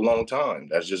 million for a long time.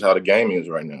 That's just how the game is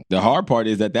right now. The hard part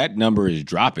is that number is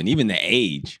dropping, even the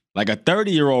age. Like a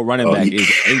 30-year-old running back is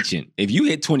ancient. If you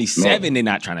hit 27, they're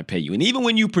not trying to pay you. And even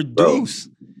when you produce,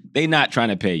 they're not trying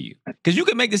to pay you. Because you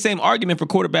can make the same argument for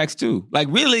quarterbacks too. Like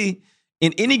really,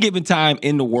 in any given time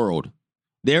in the world,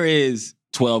 there is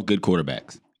 12 good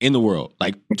quarterbacks in the world.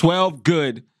 Like 12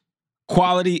 good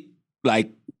quality,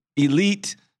 like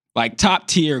elite, like top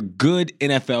tier, good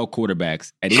NFL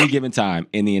quarterbacks at any given time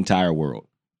in the entire world,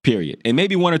 period. And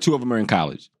maybe 1 or 2 of them are in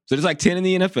college. So there's like 10 in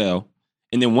the NFL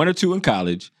and then 1 or 2 in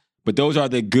college, but those are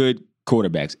the good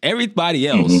quarterbacks. Everybody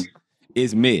else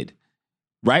is mid,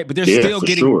 right? But they're still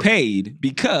getting paid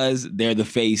because they're the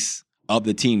face of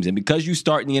the teams. And because you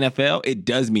start in the NFL, it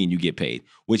does mean you get paid,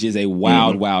 which is a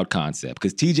wild, wild concept.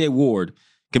 Because TJ Ward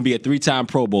can be a 3-time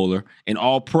Pro Bowler, an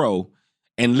All-Pro,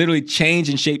 and literally change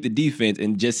and shape the defense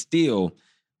and just still,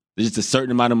 there's just a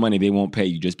certain amount of money they won't pay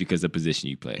you just because of the position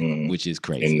you play, which is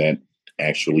crazy. And that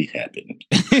actually happened.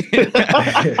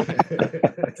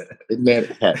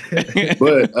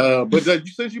 But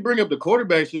since you bring up the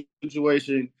quarterback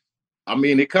situation, I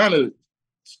mean, it kind of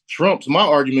trumps my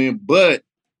argument, but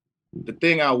the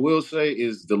thing I will say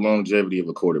is the longevity of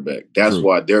a quarterback. That's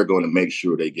why they're going to make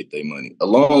sure they get their money.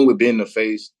 Along with being the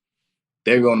face,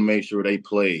 they're going to make sure they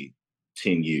play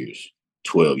 10 years,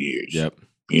 12 years. Yep.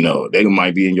 They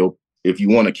might be in if you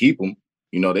want to keep them,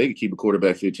 they can keep a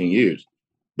quarterback 15 years.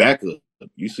 Backup.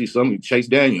 You see Chase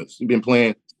Daniels. He's been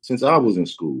playing since I was in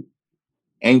school.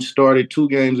 Ain't started 2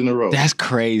 games in a row. That's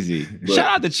crazy. But, shout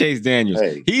out to Chase Daniels.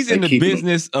 Hey, he's in the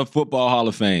business of Football Hall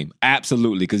of Fame.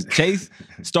 Absolutely. Because Chase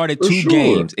started 2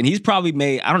 games and he's probably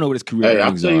made, I don't know what his career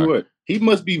earnings are. I'll tell you what, he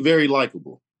must be very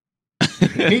likable.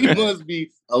 He must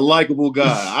be a likable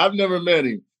guy. I've never met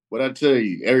him. But I tell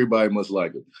you, everybody must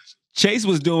like him. Chase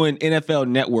was doing NFL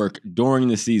Network during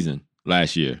the season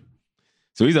last year.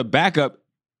 So he's a backup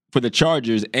for the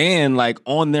Chargers and like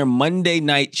on their Monday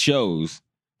night shows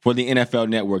for the NFL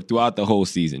Network throughout the whole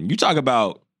season. You talk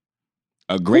about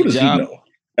a great job.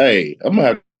 Hey, I'm going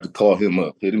to have to call him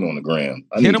up, hit him on the gram.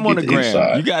 Hit him on the gram.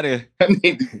 Inside. You got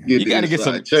to get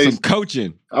some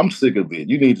coaching. I'm sick of it.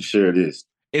 You need to share this.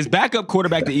 Is backup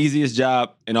quarterback the easiest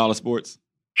job in all of sports?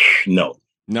 No.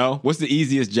 No? What's the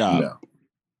easiest job? No.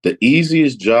 The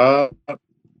easiest job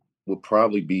would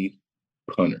probably be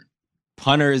punter.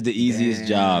 Punter is the easiest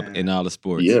job in all the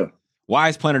sports. Yeah. Why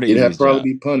is punter the easiest job? It'd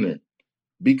probably be punter.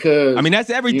 Because I mean, that's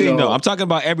everything, though. I'm talking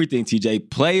about everything, TJ.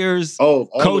 Players,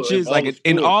 coaches,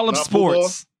 in all of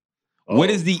sports. What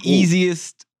is the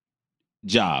easiest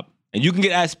job? And you can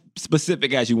get as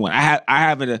specific as you want.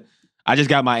 I just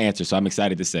got my answer, so I'm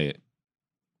excited to say it.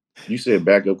 You said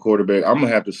backup quarterback. I'm gonna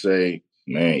have to say,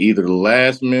 man, either the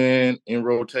last man in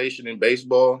rotation in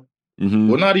baseball, well,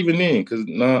 not even then, because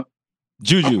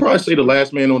Juju. I'd probably say the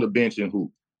last man on the bench in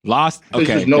hoop. Lost. Okay,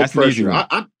 there's no pressure.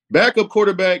 Backup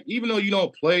quarterback, even though you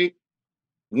don't play,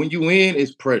 when you win,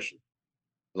 it's pressure.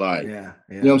 Like, you know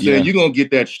what I'm saying? You're gonna get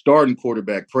that starting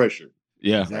quarterback pressure.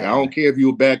 Yeah. Like, I don't care if you're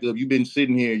a backup, you've been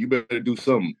sitting here, you better do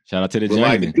something. Shout out to the Journeymen.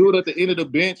 Like, the dude at the end of the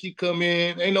bench, he come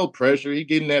in, ain't no pressure, he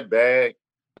getting that bag.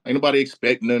 Ain't nobody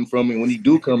expect nothing from him. When he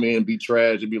do come in and be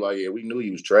trash, it'd be like, yeah, we knew he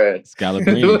was trash.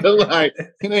 Scalabrine. Like,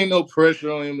 it ain't no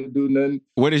pressure on him to do nothing.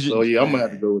 So, yeah, I'm going to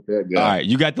have to go with that guy. All right,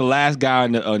 you got the last guy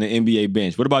on the NBA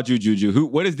bench. What about you, Juju?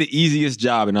 What is the easiest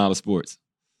job in all of sports?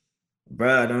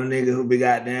 Bruh, them niggas who be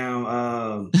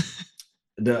goddamn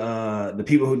the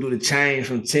people who do the chain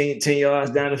from 10 yards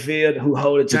down the field, who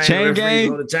hold the chain. The chain game?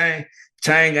 Hold the chain.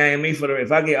 Chain game, me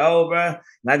if I get old, bro, and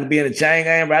I can be in the chain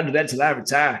game, bro, I do that till I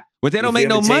retire. But they don't make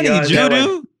no money,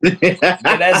 Juju.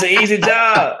 That's an easy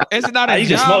job. It's not a you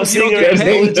job. Can smoke cigarettes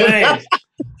and chains.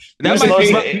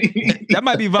 That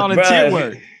might be volunteer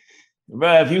work.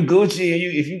 Bro, if you Gucci and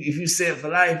if you set for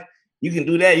life, you can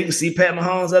do that. You can see Pat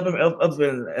Mahomes up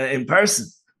in person.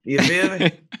 You feel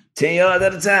me? 10 yards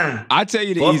at a time. I tell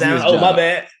you the easiest job. Oh, my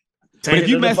bad. But if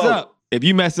you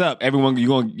mess up, everyone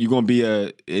you're gonna be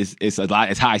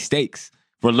it's high stakes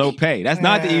for low pay. That's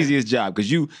not the easiest job because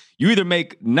you either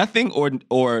make nothing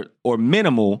or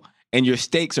minimal, and your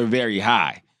stakes are very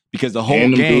high because the whole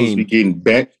and game be getting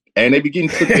back. And they be getting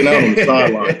taken out on the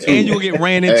sideline too. And you'll get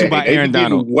ran into by Aaron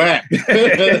Donald. Whacked.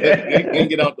 They can't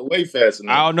get out the way fast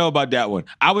enough. I don't know about that one.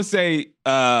 I would say,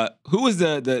 who is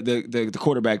the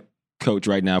quarterback coach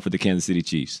right now for the Kansas City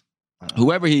Chiefs?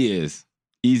 Whoever he is,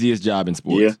 easiest job in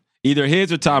sports. Yeah. Either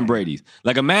his or Tom Brady's.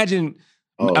 Like imagine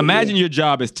your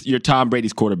job is you're Tom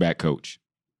Brady's quarterback coach.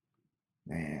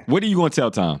 Man. What are you going to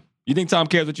tell Tom? You think Tom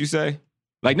cares what you say?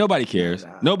 Like nobody cares.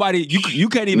 Nobody. You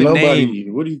can't even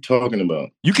name. What are you talking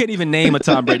about? You can't even name a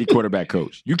Tom Brady quarterback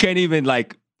coach. You can't even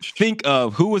like think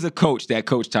of who was a coach that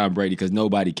coached Tom Brady because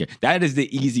nobody cares. That is the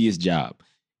easiest job.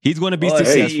 He's going to be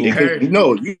successful. You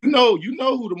know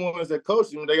who the ones that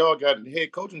coach him. They all got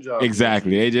head coaching jobs.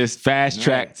 Exactly. They just fast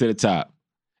track to the top.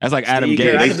 That's like Adam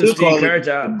Gase. They still call it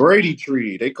the Brady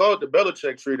tree. They call it the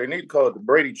Belichick tree. They need to call it the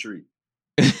Brady tree.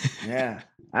 Yeah.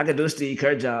 I could do a Steve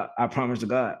Kerr job. I promise to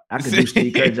God. I could do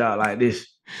Steve Kerr job like this.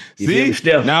 See?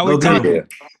 Steph, now we're talking.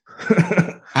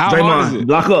 How Draymond, hard is it?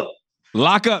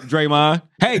 Lock up, Draymond.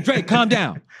 Hey, Dre, calm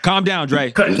down. Calm down,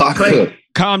 Dre. Clay,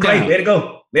 calm down. Let it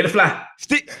go. Let it fly.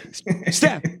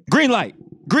 Steph, green light.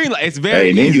 It's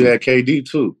very easy. And then you got KD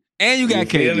too. And you got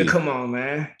KD. Come on,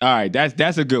 man. All right,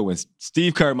 that's a good one.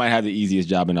 Steve Kerr might have the easiest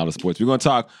job in all the sports. We're going to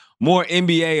talk more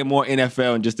NBA and more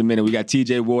NFL in just a minute. We got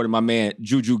TJ Ward and my man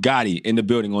Juju Gotti in the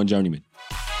building on Journeymen.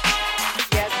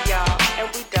 Yes, y'all,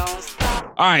 and we don't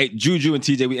stop. All right, Juju and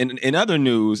TJ. In other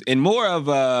news, in more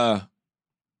of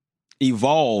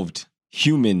evolved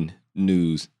human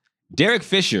news, Derek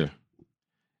Fisher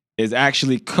is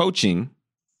actually coaching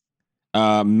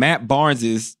Matt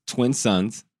Barnes' twin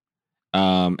sons,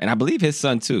 and I believe his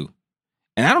son too.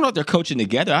 And I don't know if they're coaching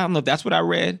together. I don't know if that's what I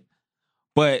read.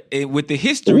 But with the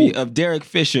history of Derek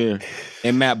Fisher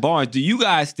and Matt Barnes, do you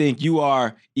guys think you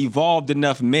are evolved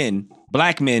enough men,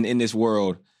 black men in this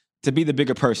world, to be the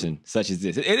bigger person such as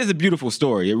this? It is a beautiful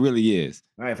story. It really is.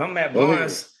 All right, if I'm Matt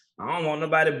Barnes, I don't want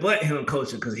nobody but him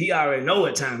coaching because he already know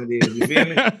what time it is. You feel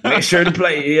me? Make sure to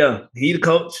play. Yeah, he the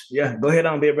coach. Yeah, go ahead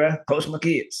on, big bro. Coach my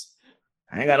kids.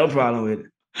 I ain't got no problem with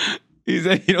it. He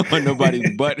said he don't want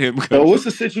nobody but him. So what's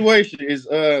the situation? Is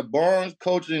Barnes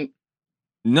coaching?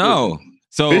 No.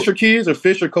 So Fisher kids or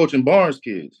Fisher coaching Barnes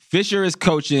kids? Fisher is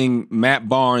coaching Matt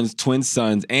Barnes' twin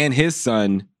sons and his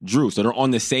son, Drew. So they're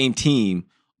on the same team,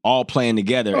 all playing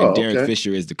together, and Derek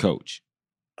Fisher is the coach.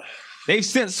 They've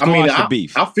since squashed the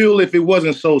beef. I feel if it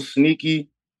wasn't so sneaky,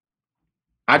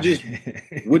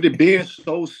 with it being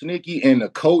so sneaky and the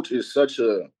coach is such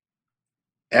a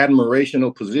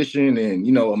admirational position and,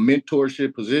 a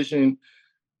mentorship position,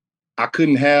 I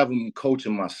couldn't have him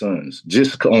coaching my sons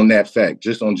just on that fact,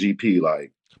 just on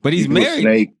GP. But he's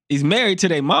married. He's married to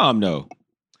their mom, though.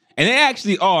 And they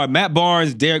actually are. Matt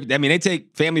Barnes, Derek, they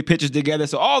take family pictures together.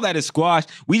 So all that is squashed.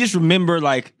 We just remember,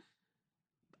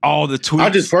 all the tweets. I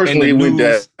just personally went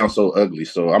down so ugly.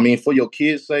 So, for your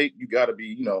kids' sake, you got to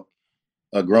be,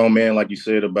 a grown man, like you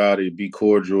said about it, be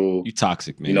cordial. You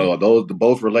toxic, man.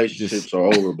 Both relationships are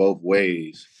over both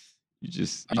ways. You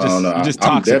just toxic,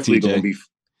 I'm definitely TJ. Gonna be.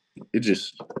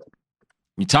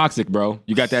 You toxic, bro.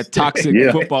 You got that toxic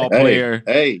football player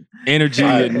energy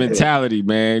and mentality,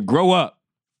 man. Grow up,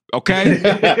 okay?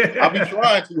 I be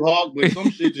trying to, Hawk, but some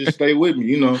shit just stay with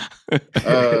me,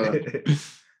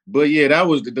 But yeah, that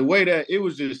was the way that it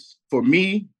was. Just for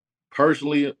me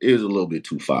personally, it was a little bit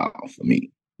too foul for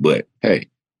me. But hey,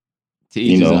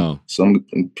 some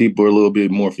people are a little bit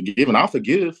more forgiving. I'll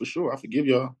forgive for sure. I forgive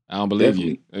y'all. I don't believe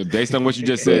you. Based on what you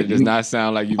just said, it does not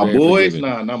sound like you. My boys,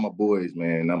 not my boys,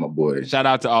 man. Not my boys. Shout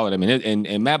out to all of them.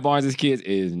 And Matt Barnes' kids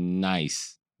is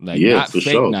nice. Not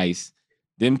fake nice.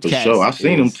 Them For cats. sure. I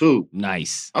seen them too.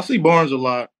 Nice. I see Barnes a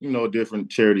lot,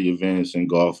 different charity events and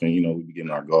golfing. We be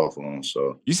getting our golf on.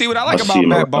 So you see what I like about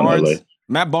Matt Barnes?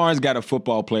 Matt Barnes got a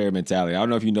football player mentality. I don't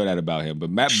know if you know that about him,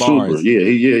 but Matt Barnes.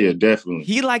 Yeah, definitely.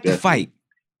 He like to fight.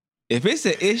 If it's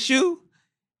an issue,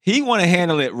 he want to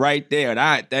handle it right there.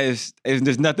 And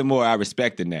there's nothing more I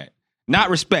respect than that.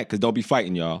 Not respect, because don't be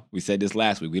fighting, y'all. We said this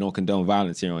last week. We don't condone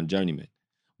violence here on Journeymen.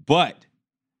 But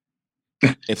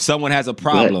if someone has a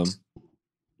problem,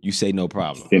 you say no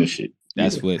problem. Finish it.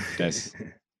 That's you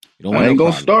don't want I ain't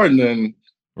gonna start nothing.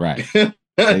 Right.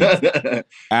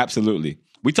 Absolutely.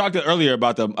 We talked earlier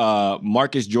about the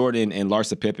Marcus Jordan and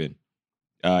Larsa Pippen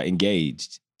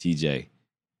engaged, TJ.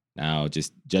 Now,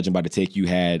 just judging by the take you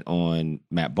had on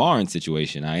Matt Barnes'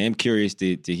 situation, I am curious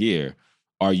to hear,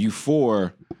 are you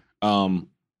for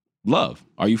love?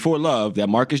 Are you for love that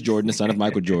Marcus Jordan, the son of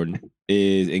Michael Jordan,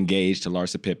 is engaged to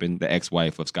Larsa Pippen, the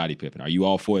ex-wife of Scottie Pippen? Are you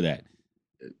all for that?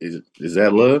 Is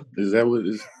that love? Is that what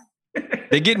is?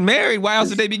 They're getting married. Why else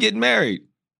would they be getting married?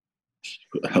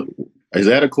 Is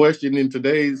that a question in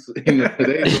today's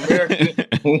America?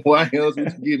 Why else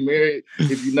would you get married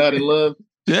if you're not in love?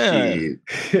 Yeah,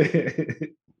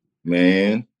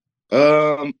 man.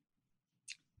 I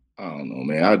don't know,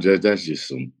 man. That's just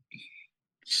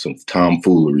some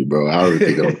tomfoolery, bro. I don't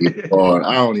think I'll get involved.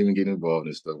 I don't even get involved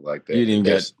in stuff like that. You didn't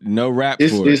get no rap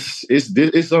for it.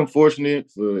 It's unfortunate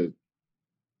for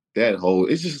that whole.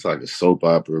 It's just like a soap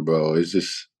opera, bro.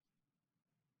 It's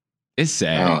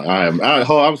sad.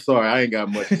 I'm sorry. I ain't got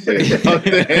much to say about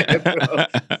that, bro.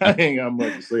 I ain't got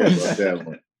much to say about that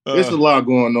one. There's a lot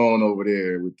going on over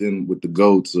there with the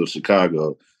GOATs of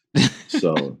Chicago.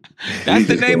 So that's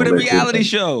the name of the reality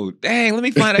show. Dang, let me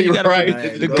find out you got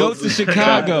the GOATs of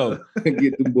Chicago.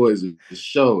 Get the boys a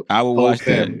show. I will watch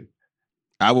that.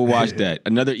 I will watch that.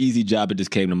 Another easy job that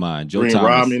just came to mind. Joe Bring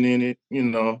Thomas. Ramen in it,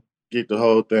 get the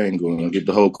whole thing going, get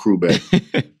the whole crew back.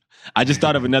 I just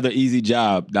thought of another easy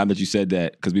job now that you said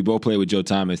that, because we both played with Joe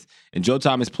Thomas, and Joe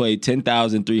Thomas played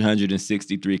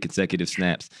 10,363 consecutive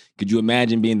snaps. Could you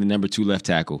imagine being the number 2 left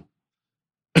tackle?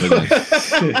 You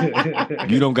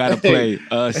don't got to play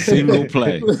a single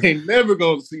play. They never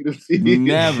going to see the field.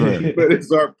 Never. But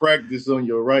it's our practice on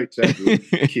your right tackle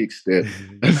kick step.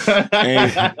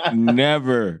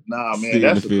 Never. Nah, man,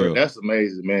 that's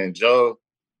amazing, man. Joe.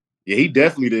 Yeah, he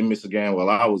definitely didn't miss a game while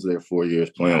I was there 4 years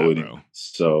playing with him. Bro.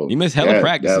 So he missed hella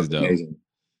practices, though.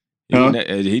 Huh?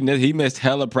 He missed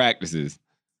hella practices.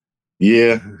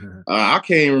 Yeah, I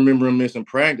can't remember him missing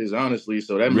practice, honestly.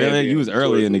 So that really, he was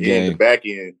early in the game, the back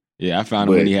end. Yeah, I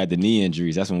found him when he had the knee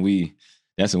injuries. That's when we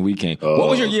came. What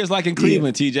was your years like in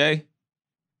Cleveland, TJ?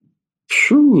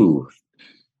 True.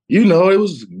 It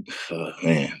was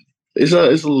man. It's a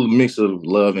little mix of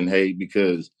love and hate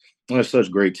because. There's such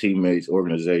great teammates,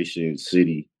 organization,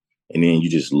 city, and then you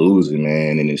just lose it,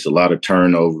 man. And it's a lot of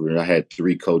turnover. I had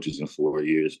 3 coaches in 4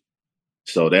 years.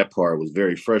 So that part was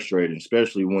very frustrating,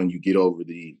 especially when you get over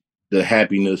the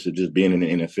happiness of just being in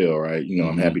the NFL, right?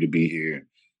 I'm happy to be here.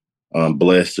 I'm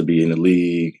blessed to be in the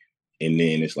league. And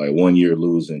then it's like 1 year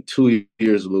losing, 2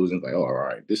 years losing. Like, all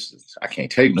right, I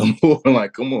can't take no more.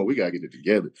 Like, come on, we got to get it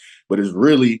together. But it's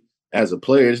really, as a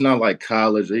player, it's not like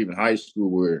college or even high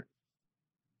school where,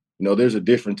 there's a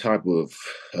different type of,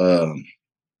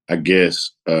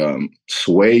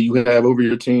 sway you have over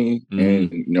your team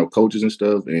and, coaches and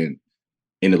stuff. And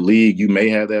in the league, you may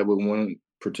have that with one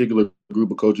particular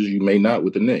group of coaches, you may not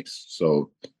with the next.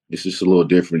 So it's just a little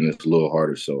different. It's a little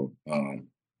harder. So,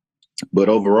 but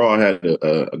overall, I had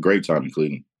a great time in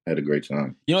Cleveland. I had a great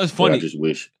time. It's funny. But I just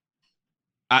wish.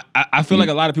 I feel like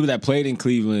a lot of people that played in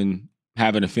Cleveland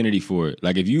have an affinity for it.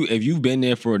 Like if you've been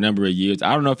there for a number of years,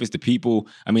 I don't know if it's the people.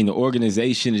 I mean, the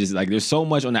organization is just like there's so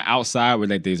much on the outside where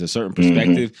like there's a certain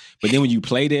perspective, but then when you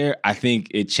play there, I think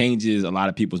it changes a lot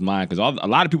of people's mind because a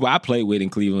lot of people I played with in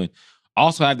Cleveland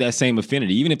also have that same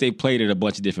affinity, even if they played at a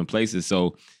bunch of different places.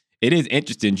 So it is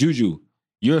interesting. Juju,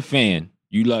 you're a fan.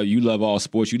 You love all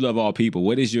sports. You love all people.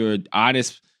 What is your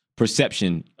honest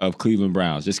perception of Cleveland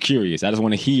Browns? Just curious. I just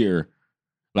want to hear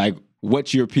like.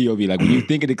 What's your POV? Like, when you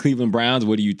think of the Cleveland Browns,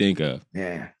 what do you think of?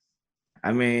 Yeah.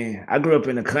 I mean, I grew up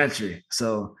in the country,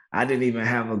 so I didn't even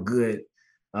have a good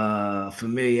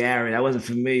familiarity. I wasn't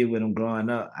familiar with them growing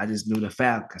up. I just knew the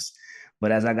Falcons.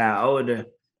 But as I got older,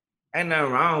 ain't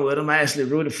nothing wrong with them. I actually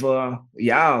rooted for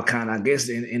y'all kind of, I guess,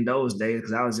 in those days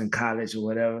because I was in college or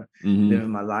whatever, living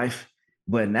my life.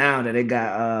 But now that they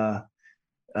got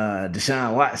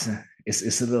Deshaun Watson,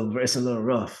 it's a little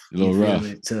rough. A little rough.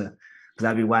 Because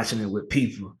I be watching it with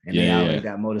people, and they always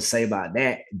got more to say about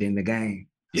that than the game.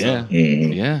 Yeah, so,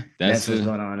 yeah. That's what's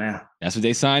going on now. That's what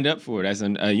they signed up for. That's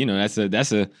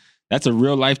a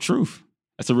real life truth.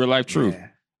 That's a real life truth.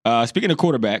 Speaking of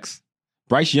quarterbacks,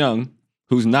 Bryce Young,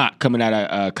 who's not coming out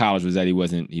of college, was that he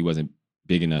wasn't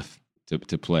big enough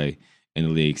to play in the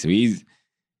league. So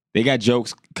they got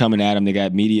jokes coming at him. They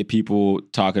got media people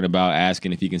talking about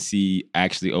asking if he can see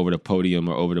actually over the podium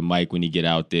or over the mic when he get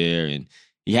out there. And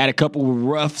he had a couple of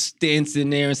rough stints in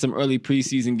there in some early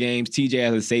preseason games. TJ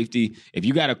as a safety. If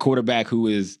you got a quarterback who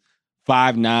is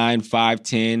 5'9",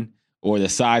 5'10", or the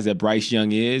size that Bryce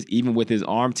Young is, even with his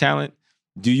arm talent,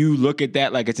 do you look at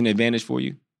that like it's an advantage for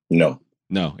you? No,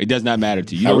 it does not matter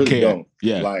to you. You I don't really care. Don't.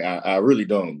 Yeah, like I really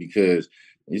don't, because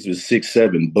these was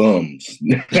 6'7" bums.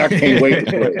 I can't wait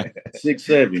to play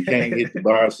 6'7", can't hit the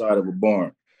bar side of a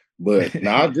barn. But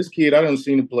now this kid, I done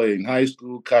seen him play in high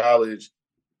school, college.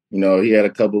 You know, he had a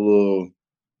couple of,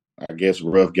 I guess,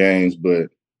 rough games, but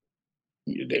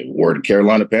were the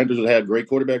Carolina Panthers that had great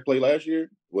quarterback play last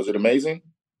year? Was it amazing?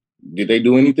 Did they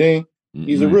do anything? Mm-hmm.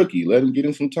 He's a rookie. Let him get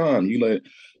him some time. You let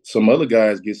some other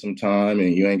guys get some time,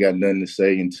 and you ain't got nothing to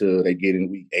say until they get in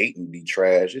week 8 and be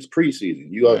trash. It's preseason.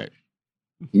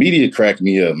 Media cracked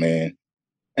me up, man.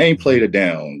 I ain't played it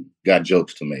down. Got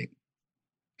jokes to make.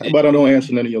 How about I don't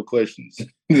answer none of your questions?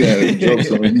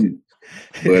 Jokes on you.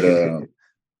 But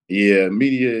yeah,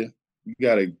 media, you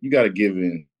gotta give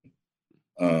and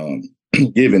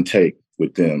take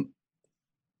with them.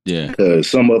 Yeah, because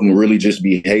some of them really just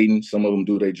be hating. Some of them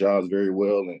do their jobs very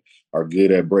well and are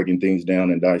good at breaking things down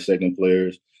and dissecting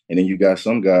players. And then you got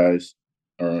some guys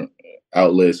or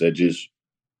outlets that just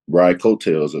ride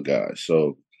coattails of guys.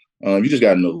 So you just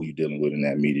gotta know who you're dealing with in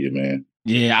that media, man.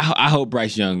 Yeah, I hope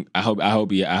Bryce Young. I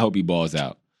hope he balls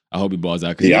out. I hope he balls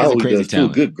out because he has a crazy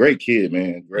talent. Good, great kid,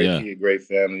 man. Great kid, great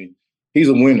family. He's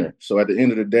a winner. So at the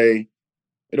end of the day,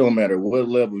 it don't matter what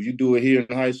level. You do it here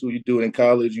in high school, you do it in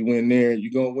college, you win there,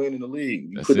 you're going to win in the league.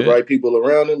 You put the right people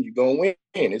around him, you're going to win.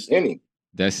 It's in him.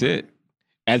 That's it.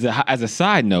 As a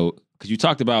side note, because you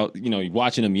talked about,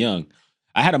 watching him young,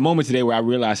 I had a moment today where I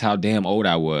realized how damn old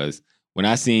I was when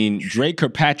I seen Dre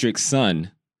Kirkpatrick's son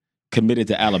committed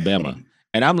to Alabama.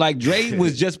 And I'm like, Dre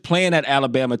was just playing at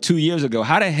Alabama 2 years ago.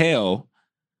 How the hell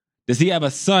does he have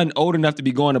a son old enough to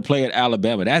be going to play at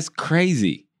Alabama? That's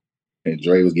crazy. And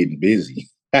Dre was getting busy.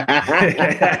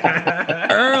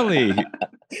 Early.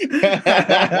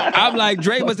 I'm like,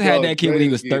 Dre must have had that kid when he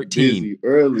was 13.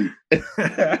 Early.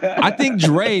 I think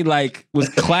Dre was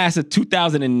class of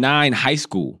 2009 high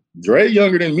school. Dre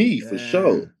younger than me for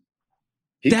sure.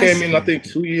 He came in, I think,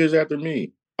 2 years after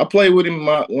me. I played with him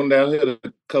when I had a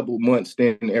couple months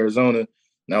staying in Arizona,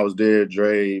 and I was there.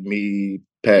 Dre, me,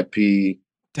 Pat P.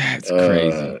 That's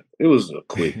crazy. It was a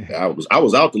quick. I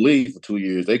was out the league for 2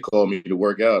 years. They called me to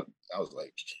work out. I was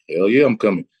like, hell yeah, I'm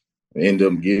coming. I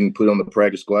ended up getting put on the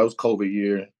practice squad. It was COVID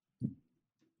year.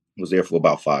 Was there for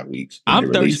about 5 weeks.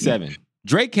 I'm 37.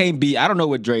 Dre can't be, I don't know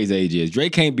what Dre's age is. Dre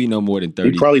can't be no more than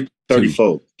 30. He's probably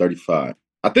 34, 35.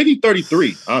 I think he's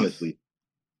 33, honestly.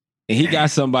 And he got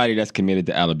somebody that's committed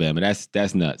to Alabama.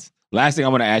 That's nuts. Last thing I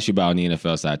want to ask you about on the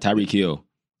NFL side, Tyreek Hill,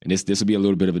 and this will be a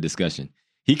little bit of a discussion.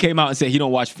 He came out and said he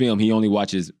don't watch film. He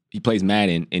plays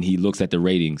Madden, and he looks at the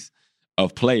ratings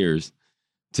of players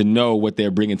to know what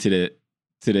they're bringing to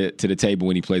the table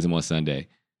when he plays them on Sunday.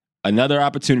 Another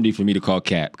opportunity for me to call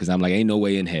Cap because I'm like, ain't no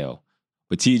way in hell.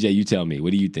 But TJ, you tell me,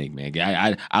 what do you think, man?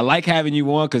 I like having you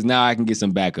on because now I can get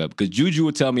some backup. Because Juju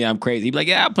would tell me I'm crazy. He'd be like,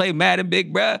 yeah, I play Madden,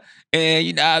 big bruh. And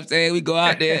you know what I'm saying? We go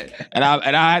out there. and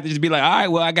I have to just be like, all right,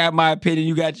 well, I got my opinion.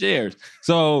 You got yours.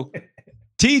 So,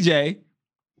 TJ,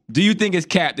 do you think it's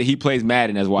Cap that he plays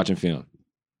Madden as watching film?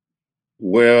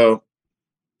 Well,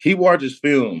 he watches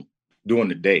film during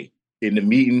the day in the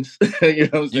meetings. You know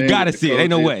what I'm saying? You got to see it. Ain't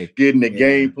no way. Getting the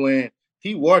game plan.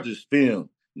 He watches film.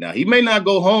 Now, he may not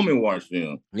go home and watch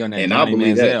film. And I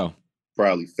believe that's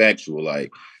probably factual.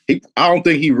 Like, I don't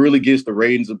think he really gets the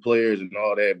ratings of players and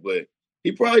all that, but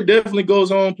he probably definitely goes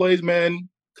home, plays Madden,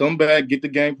 come back, get the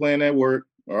game plan at work.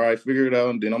 All right, figure it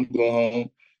out, and then I'm going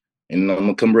home, and I'm going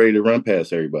to come ready to run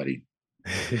past everybody.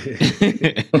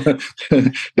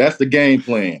 That's the game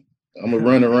plan. I'm going to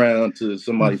run around till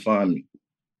somebody find me.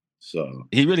 So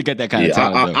he really got that kind of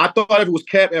talent. I thought it was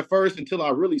Cap at first until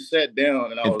I really sat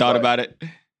down and I thought about it.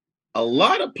 A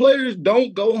lot of players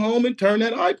don't go home and turn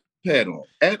that iPad on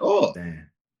at all. Damn.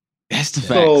 That's the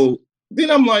fact. So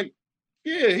then I'm like,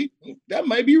 yeah, that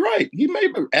may be right. He may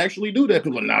actually do that.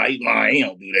 People are like, nah, he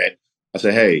don't do that. I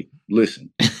said, hey,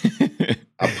 listen,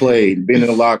 I played, been in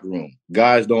the locker room.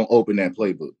 Guys don't open that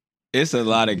playbook. It's a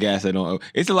lot of guys that don't.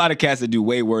 It's a lot of cats that do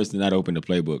way worse than not open the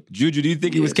playbook. Juju, do you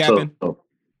think he was capping?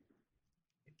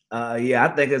 Yeah, I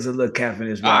think it's a little cap in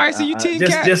his. All right, so you team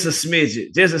cap. Just a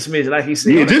smidget, like he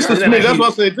said. Yeah, just a smidget. That's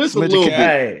what I said. Just a little bit.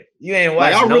 Hey, You ain't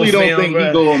watching I really don't think bro.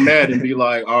 he go on Madden and be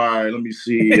like, all right, let me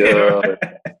see.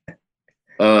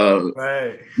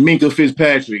 Right. Minka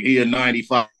Fitzpatrick, he a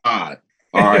 95. All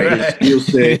right, his skill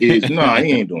set is he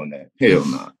ain't doing that. Hell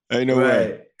no. Ain't no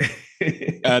way.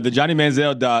 The Johnny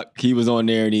Manziel doc, he was on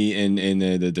there, and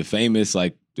the famous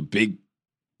the big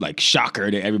shocker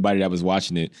to everybody that was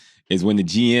watching it is when the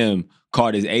GM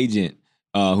called his agent,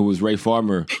 who was Ray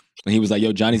Farmer, and he was like,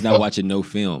 "Yo, Johnny's not watching no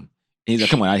film." And he's like,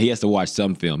 "Come on, he has to watch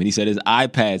some film." And he said his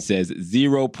iPad says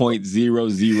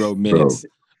 0.00 minutes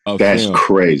of that's film.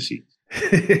 Crazy.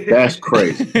 That's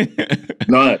crazy.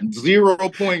 No,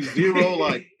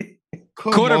 0.0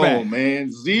 come quarterback. on, man.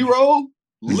 Zero?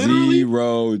 Literally?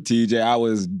 Zero, TJ. I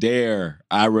was there.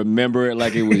 I remember it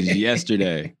like it was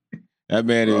yesterday. That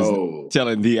man is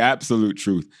telling the absolute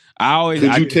truth.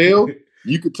 Could you tell?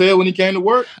 You could tell when he came to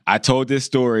work? I told this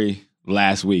story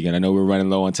last week, and I know we're running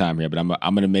low on time here, but I'm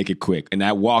going to make it quick. And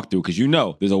that walkthrough, because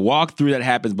there's a walkthrough that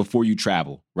happens before you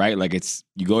travel, right?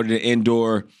 You go to the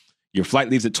indoor, your flight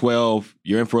leaves at 12,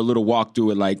 you're in for a little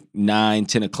walkthrough at 9,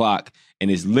 10 o'clock, and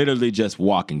it's literally just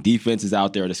walking. Defense is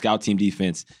out there, the scout team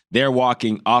defense. They're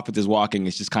walking, offense is walking.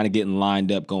 It's just kind of getting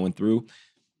lined up going through.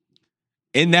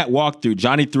 In that walkthrough,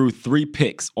 Johnny threw 3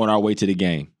 picks on our way to the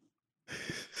game.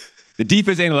 The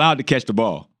defense ain't allowed to catch the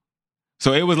ball.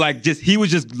 So it was he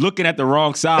was just looking at the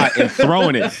wrong side and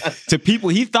throwing it to people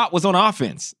he thought was on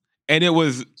offense. And it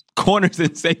was corners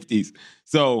and safeties.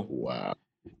 So, wow.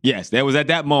 Yes, that was at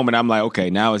that moment. I'm like, okay,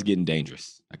 now it's getting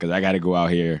dangerous because I got to go out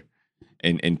here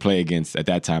and play against, at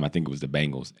that time, I think it was the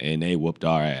Bengals, and they whooped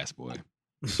our ass, boy.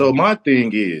 So my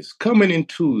thing is, coming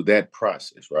into that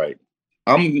process, right?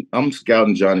 I'm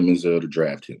scouting Johnny Manziel to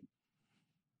draft him.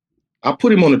 I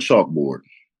put him on the chalkboard.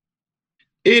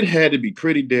 It had to be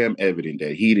pretty damn evident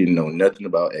that he didn't know nothing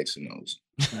about X and O's.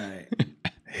 Right.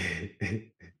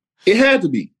 It had to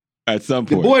be. At some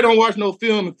point. The boy don't watch no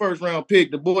film in first round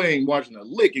pick. The boy ain't watching a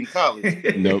lick in college.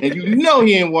 Nope. And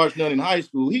he ain't watched none in high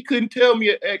school. He couldn't tell me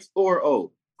an X or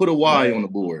O. Put a Y on the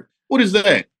board. What is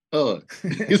that?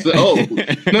 It's an O.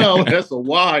 No, that's a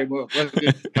Y,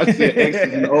 motherfucker. I said X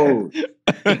and O.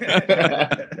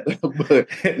 But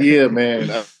yeah, man.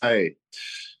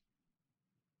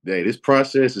 This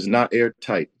process is not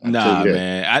airtight. Nah,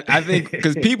 man. I think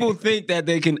because people think that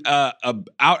they can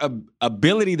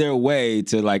ability their way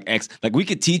to X. We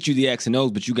could teach you the X and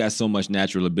O's, but you got so much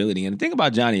natural ability. And the thing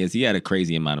about Johnny is he had a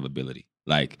crazy amount of ability.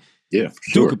 Dude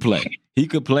could play. He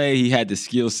could play. He had the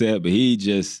skill set, but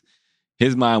his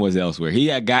mind was elsewhere. He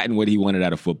had gotten what he wanted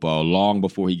out of football long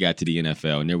before he got to the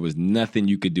NFL, and there was nothing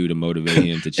you could do to motivate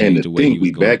him to change the way he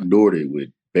was going. And we backdoored it with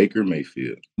Baker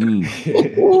Mayfield.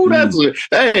 Oh, that's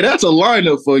a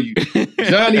lineup for you.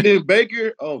 Johnny then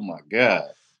Baker. Oh my God.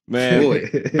 Man. Boy.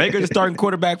 Baker's the starting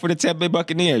quarterback for the Tampa Bay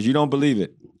Buccaneers. You don't believe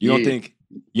it. You don't think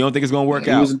it's gonna work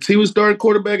out. He was starting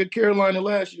quarterback at Carolina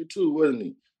last year too, wasn't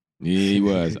he? Yeah, he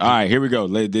was. All right, here we go.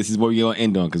 This is what we're gonna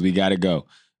end on because we gotta go.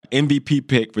 MVP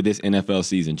pick for this NFL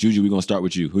season. Juju, we're gonna start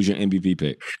with you. Who's your MVP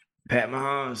pick? Pat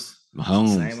Mahomes.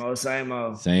 Same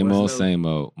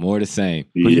old. More the same.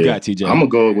 Who you got, TJ? I'm gonna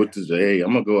go with this.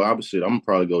 I'm gonna go opposite. I'm gonna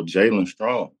probably go Jalen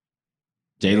Strong.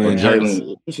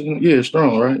 Jalen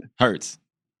Strong, right? Hurts.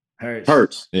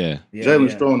 Yeah. Jalen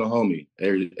Strong, the homie,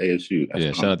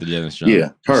 ASU. Shout out to Jalen Strong. Yeah,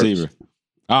 Hurts. Receiver.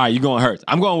 All right, you going Hurts.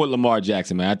 I'm going with Lamar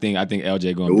Jackson, man. I think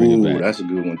LJ going to bring it back. That's a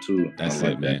good one too. That's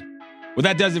it, man. Well,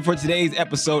 that does it for today's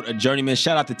episode of Journeymen.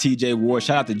 Shout out to TJ Ward.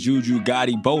 Shout out to Juju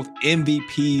Gotti. Both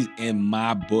MVPs in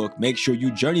my book. Make sure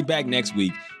you journey back next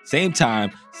week. Same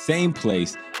time, same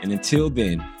place. And until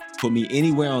then, put me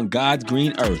anywhere on God's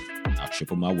green earth. I'll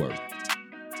triple my worth.